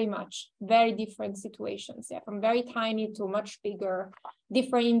varies very much, very different situations. Yeah, from very tiny to much bigger,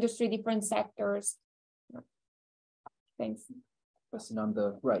 different industry, different sectors. Yeah. Thanks. Question on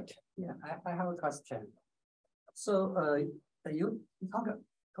the right. Yeah, I have a question. you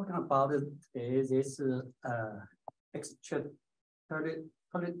talking about this extraterritorial.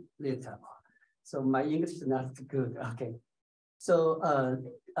 So my English is not good. Okay. So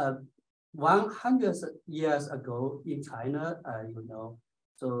 100 years ago in China,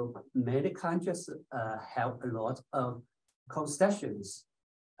 so many countries have a lot of concessions.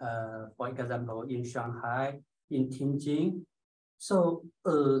 For example, in Shanghai, in Tianjin. So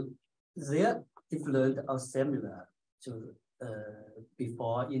they're different or similar to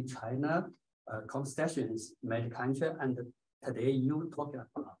before in China, concessions many countries, and today you talk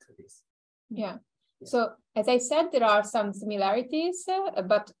about this. Yeah. So as I said, there are some similarities,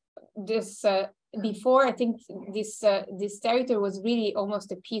 but this before, I think this territory was really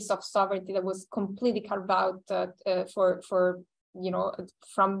almost a piece of sovereignty that was completely carved out for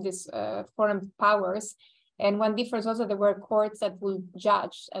from these foreign powers. And one difference also, there were courts that will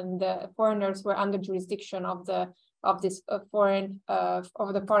judge, and the foreigners were under jurisdiction of this foreign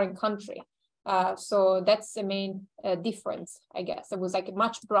country. So that's the main difference, I guess. It was like a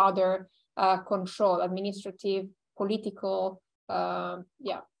much broader control, administrative, political,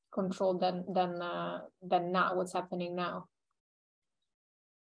 control than now. What's happening now?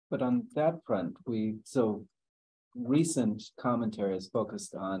 But on that front, so recent commentary is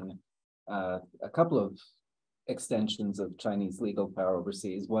focused on a couple of extensions of Chinese legal power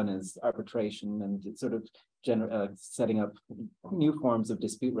overseas. One is arbitration, and it's sort of setting up new forms of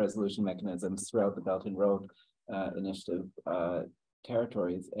dispute resolution mechanisms throughout the Belt and Road Initiative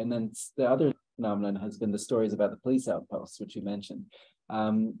territories. And then the other phenomenon has been the stories about the police outposts, which you mentioned.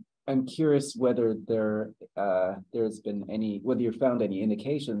 I'm curious whether there's been whether you found any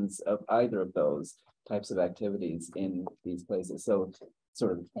indications of either of those types of activities in these places. So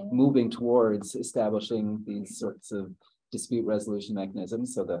sort of moving towards establishing these sorts of dispute resolution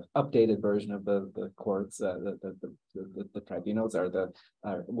mechanisms. So the updated version of the courts, the tribunals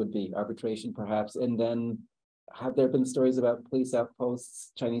would be arbitration perhaps. And then have there been stories about police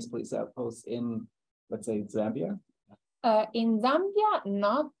outposts, Chinese police outposts in, let's say, Zambia? In Zambia,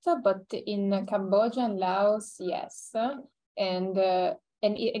 not, but in Cambodia and Laos, yes. And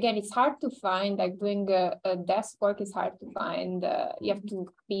again, it's hard to find, like doing a desk work is hard to find. You have to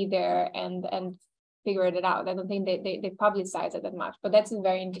be there and figure it out. I don't think they publicize it that much, but that's a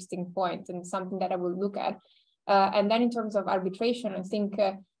very interesting point and something that I will look at. And then in terms of arbitration, I think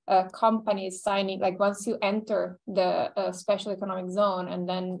companies signing, like once you enter the special economic zone and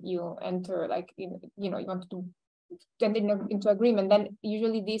then you enter, like, you want to enter into agreement, then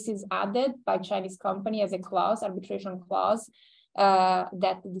usually this is added by Chinese company as a clause, arbitration clause,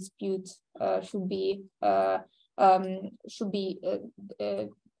 that the dispute should be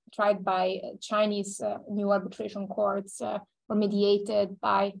tried by Chinese new arbitration courts or mediated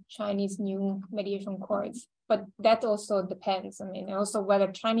by Chinese new mediation courts. But that also depends. I mean, also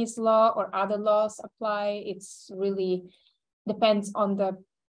whether Chinese law or other laws apply. It's really depends on the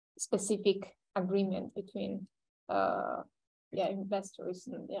specific agreement between investors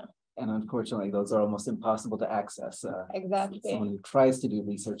and And unfortunately, those are almost impossible to access. Exactly. Someone who tries to do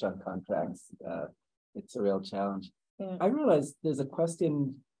research on contracts, it's a real challenge. Yeah. I realize there's a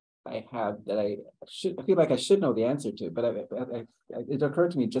question I have that I feel like I should know the answer to, but it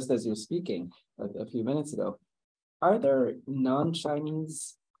occurred to me just as you're speaking a few minutes ago. Are there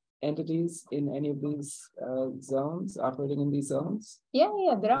non-Chinese entities in any of these zones, operating in these zones? Yeah,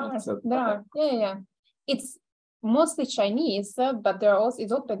 there are. There are. Yeah. It's mostly Chinese, but there are also,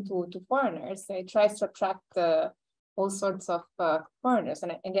 it's open to foreigners. It tries to attract all sorts of foreigners.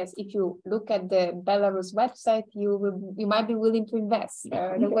 And I guess if you look at the Belarus website, you might be willing to invest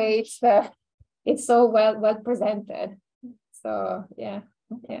the way it's so well presented. So yeah,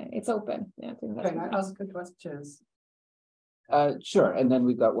 it's open. Yeah, can I ask a question? Sure, and then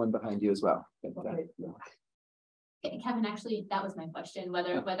we've got one behind you as well. Okay. Kevin, actually, that was my question,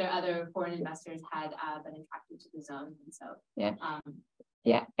 whether other foreign investors had been attracted to the zone. And so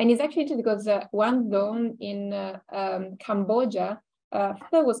and it's actually interesting because one zone in Cambodia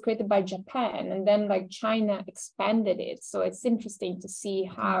that was created by Japan, and then like China expanded it. So it's interesting to see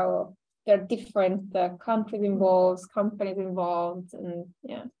how there are different countries involved, companies involved, and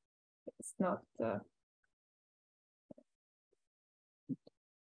it's not.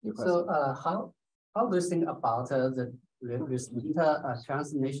 So how do you think about the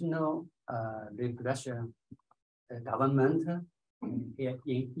transnational repression government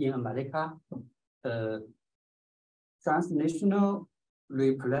in America? Transnational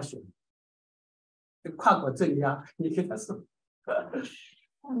repression. Transnational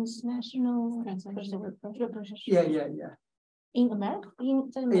repression. Yeah. In America?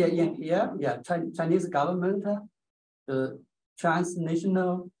 Chinese government, the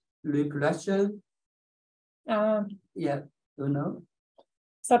transnational repression. You know.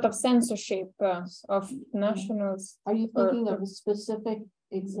 Sort of censorship of nationals. Are you thinking of a specific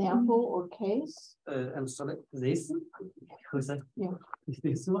example or case? I'm sorry, this? Who's that? Yeah.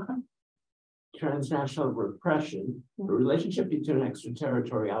 This one? Transnational repression, the relationship between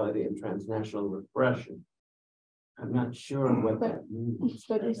extraterritoriality and transnational repression. I'm not sure what that means.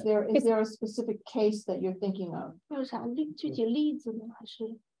 But is there a specific case that you're thinking of?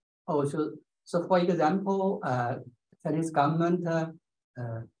 Oh, so for example, Chinese government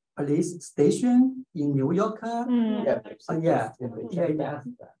police station in New York. Okay.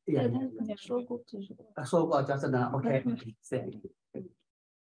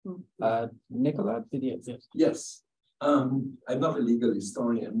 Nicola, did you? Yes. I'm not a legal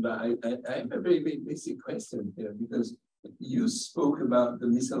historian, but I have a very basic question here, because you spoke about the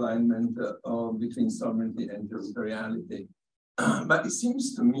misalignment between sovereignty and territoriality. But it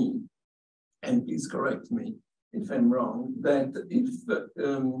seems to me, and please correct me if I'm wrong, that if the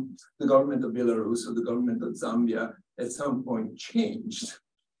government of Belarus or the government of Zambia at some point changed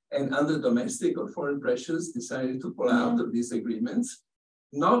and under domestic or foreign pressures decided to pull out of these agreements,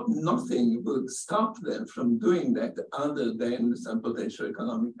 nothing would stop them from doing that other than some potential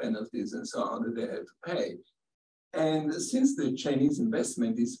economic penalties and so on that they have to pay. And since the Chinese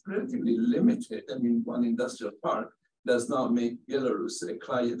investment is relatively limited, I mean, one industrial park does not make Belarus a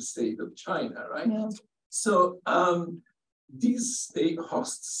client state of China, right? Yeah. So these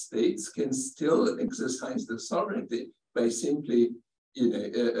host states can still exercise their sovereignty by simply,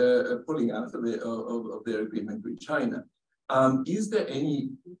 pulling out of their agreement with China. Is there any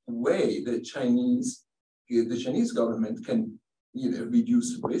way that the Chinese government can,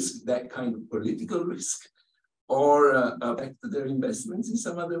 reduce risk, that kind of political risk, or back to their investments in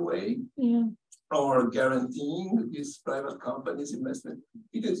some other way? Yeah. Or guaranteeing these private companies' investment?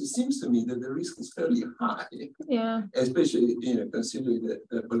 Because it seems to me that the risk is fairly high. Yeah. Especially, considering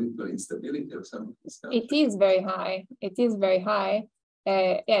the political instability of some of these countries. It is very high. It is very high.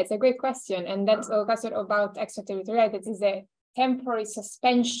 It's a great question. And that's a question about extraterritoriality. That is a temporary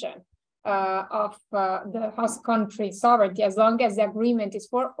suspension of the host country sovereignty, as long as the agreement is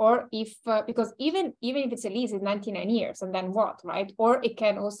for, or if, because even if it's a lease, it's 99 years, and then what, right? Or it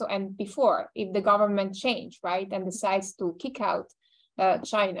can also end before, if the government change, right, and decides to kick out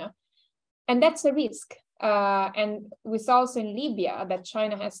China. And that's a risk. And we saw also in Libya that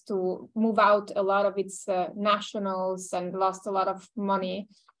China has to move out a lot of its nationals and lost a lot of money.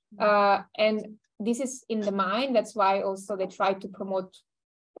 And this is in the mind. That's why also they try to promote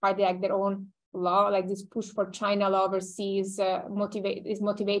partly like their own law, like this push for China law overseas is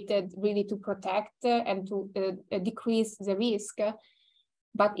motivated really to protect and to decrease the risk.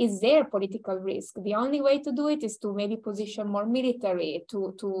 But is there political risk? The only way to do it is to maybe position more military,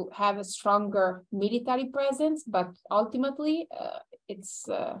 to have a stronger military presence. But ultimately, it's,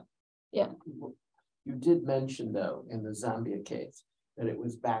 yeah. You did mention, though, in the Zambia case, that it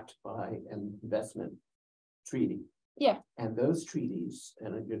was backed by an investment treaty. Yeah. And those treaties,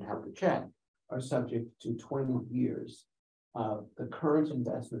 and you'd have to check, are subject to 20 years of the current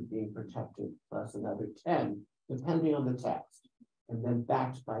investment being protected plus another 10, depending on the text, and then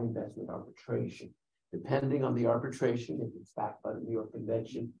backed by investment arbitration. Depending on the arbitration, if it's backed by the New York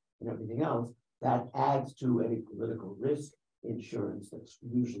Convention and everything else, that adds to any political risk insurance that's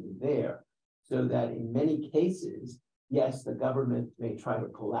usually there. So that in many cases, yes, the government may try to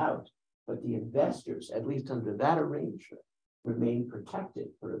pull out, but the investors, at least under that arrangement, remain protected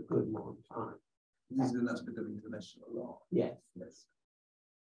for a good long time. This is an aspect of international law. Yes, yes.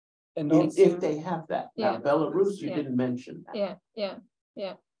 And if they have that. Yeah. Now, Belarus, you didn't mention that. Yeah.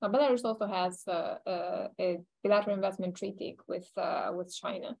 Now, Belarus also has a bilateral investment treaty with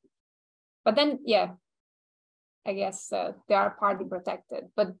China. But then, I guess they are partly protected,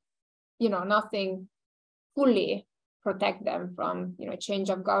 but nothing fully protect them from change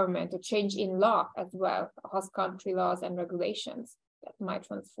of government or change in law as well, host country laws and regulations that might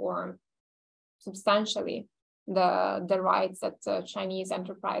transform substantially the rights that Chinese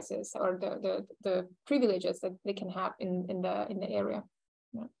enterprises or the privileges that they can have in the area.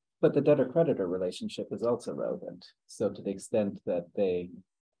 Yeah. But the debtor-creditor relationship is also relevant. So to the extent that they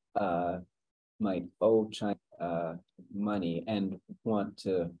might owe China money and want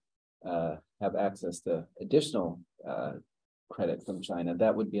to have access to additional credit from China,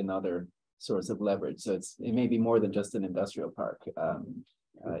 that would be another source of leverage. So it may be more than just an industrial park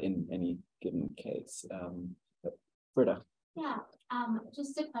in any given case. Britta. Yeah,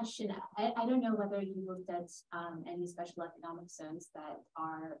 just a question. I don't know whether you looked at any special economic zones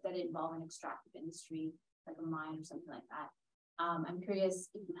that involve an extractive industry, like a mine or something like that. I'm curious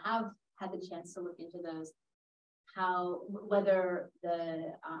if you have had the chance to look into those, whether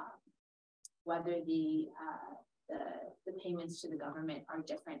the payments to the government are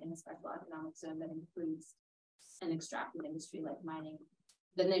different in a special economic zone that includes an extractive industry like mining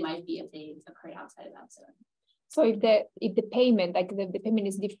than they might be if they occur outside of that zone. So if the payment, like the payment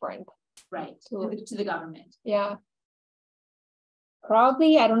is different, right, to the government. Yeah.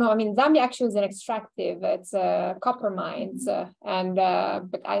 Probably, I don't know. I mean, Zambia actually is an extractive. It's copper mines, but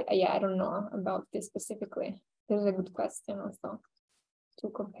I don't know about this specifically. This is a good question also to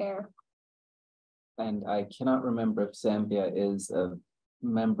compare. And I cannot remember if Zambia is a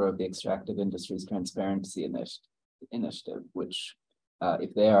member of the Extractive Industries Transparency Initiative, which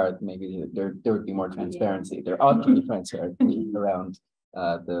if they are, maybe there would be more transparency. Yeah. There ought to be transparency around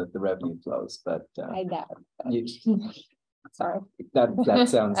the revenue flows, but I doubt. Sorry. That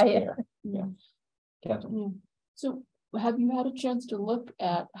sounds fair. Yeah. Catherine. So have you had a chance to look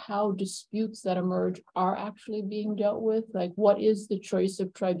at how disputes that emerge are actually being dealt with? Like, what is the choice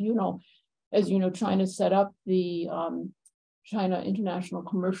of tribunal? As you know, China set up the China International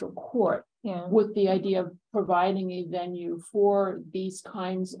Commercial Court with the idea of providing a venue for these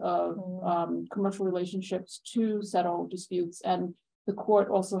kinds of commercial relationships to settle disputes. And the court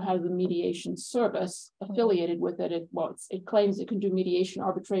also has a mediation service affiliated with it. It claims it can do mediation,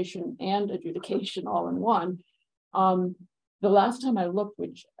 arbitration, and adjudication all in one. The last time I looked,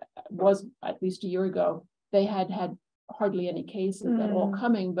 which was at least a year ago, they had hardly any cases at all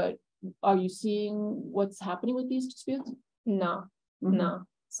coming, but are you seeing what's happening with these disputes? No, no.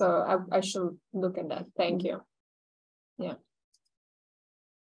 So I should look at that. Thank you. Yeah.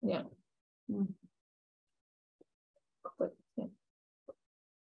 Yeah. But, yeah.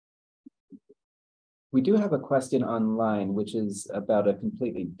 We do have a question online, which is about a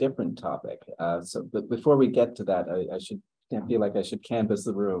completely different topic. But before we get to that, I feel like I should canvass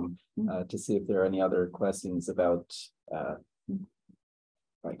the room to see if there are any other questions about.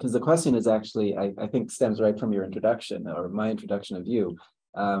 Right, because the question is actually, I think, stems right from your introduction or my introduction of you.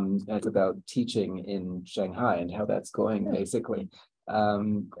 It's about teaching in Shanghai and how that's going, basically,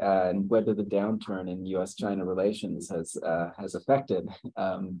 and whether the downturn in U.S.-China relations has affected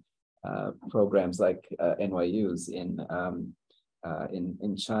programs like NYU's in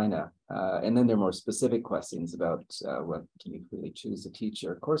China. And then there are more specific questions about what can you really choose to teach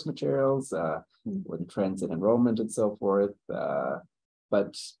your course materials, what the trends in enrollment and so forth.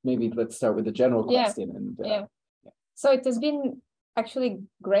 But maybe let's start with the general question. So it has been actually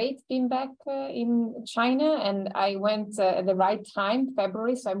great being back in China, and I went at the right time,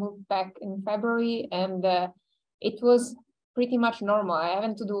 February. So I moved back in February, and it was pretty much normal. I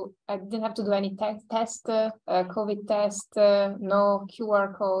didn't have to do any test, COVID test, no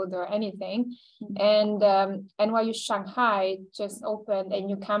QR code or anything. And NYU Shanghai just opened a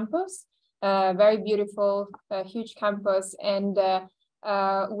new campus, very beautiful, huge campus, and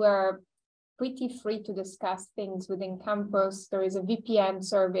we're pretty free to discuss things within campus. There is a VPN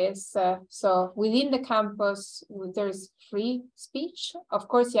service. So within the campus, there's free speech. Of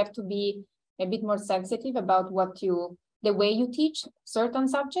course, you have to be a bit more sensitive about the way you teach certain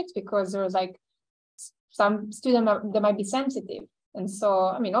subjects, because there's like some students that might be sensitive. And so,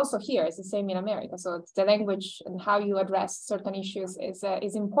 I mean, also here, it's the same in America. So it's the language and how you address certain issues is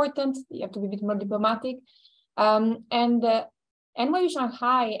important. You have to be a bit more diplomatic. NYU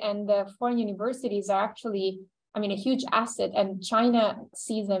Shanghai and the foreign universities are actually, I mean, a huge asset, and China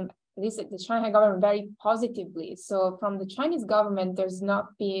sees them, the Shanghai government, very positively. So from the Chinese government, there's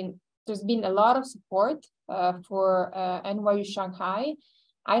been a lot of support for NYU Shanghai.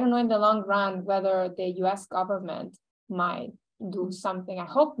 I don't know in the long run whether the US government might do something. I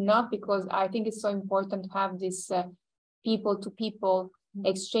hope not, because I think it's so important to have this people-to-people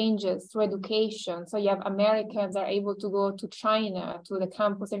exchanges through education. So you have Americans that are able to go to China, to the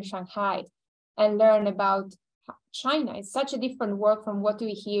campus in Shanghai, and learn about China. It's such a different world from what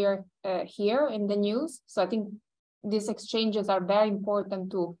we hear here in the news. So I think these exchanges are very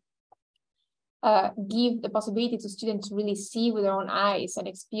important to give the possibility to students to really see with their own eyes and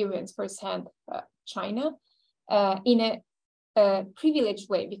experience firsthand China in a privileged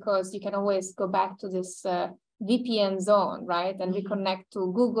way, because you can always go back to this VPN zone, right, and reconnect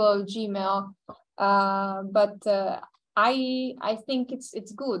to Google, Gmail. But I think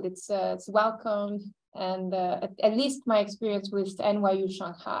it's good. It's welcome, and at least my experience with NYU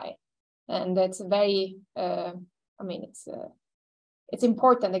Shanghai, and it's very. I mean, it's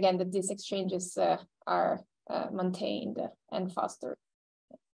important again that these exchanges are maintained and fostered.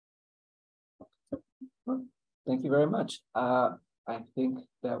 Thank you very much. I think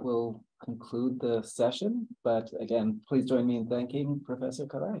that will conclude the session, but again, please join me in thanking Professor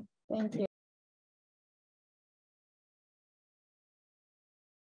Carrai. Thank you.